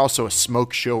start doing also a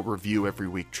smoke show review every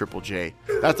week, Triple J.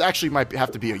 That actually might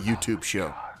have to be a YouTube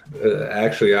show.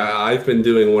 Actually, I've been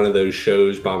doing one of those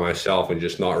shows by myself and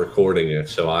just not recording it,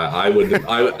 so I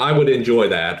would enjoy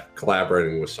that,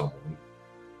 collaborating with someone.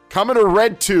 Coming to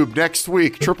RedTube next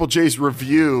week, Triple J's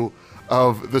review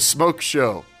of The Smoke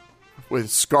Show with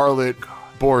Scarlett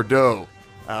Bordeaux.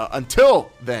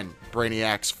 Until then,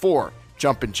 Brainiacs, for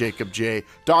Jumpin' Jacob J,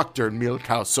 Dr. Emil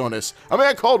Calzones, a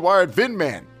man called Wired,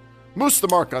 Vinman, Moose the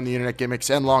Mark on the internet gimmicks,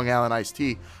 and Long Island Iced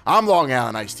Tea. I'm Long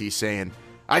Island Iced Tea saying,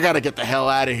 I gotta get the hell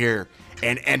out of here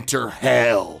and enter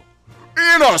hell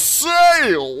in a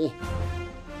sail.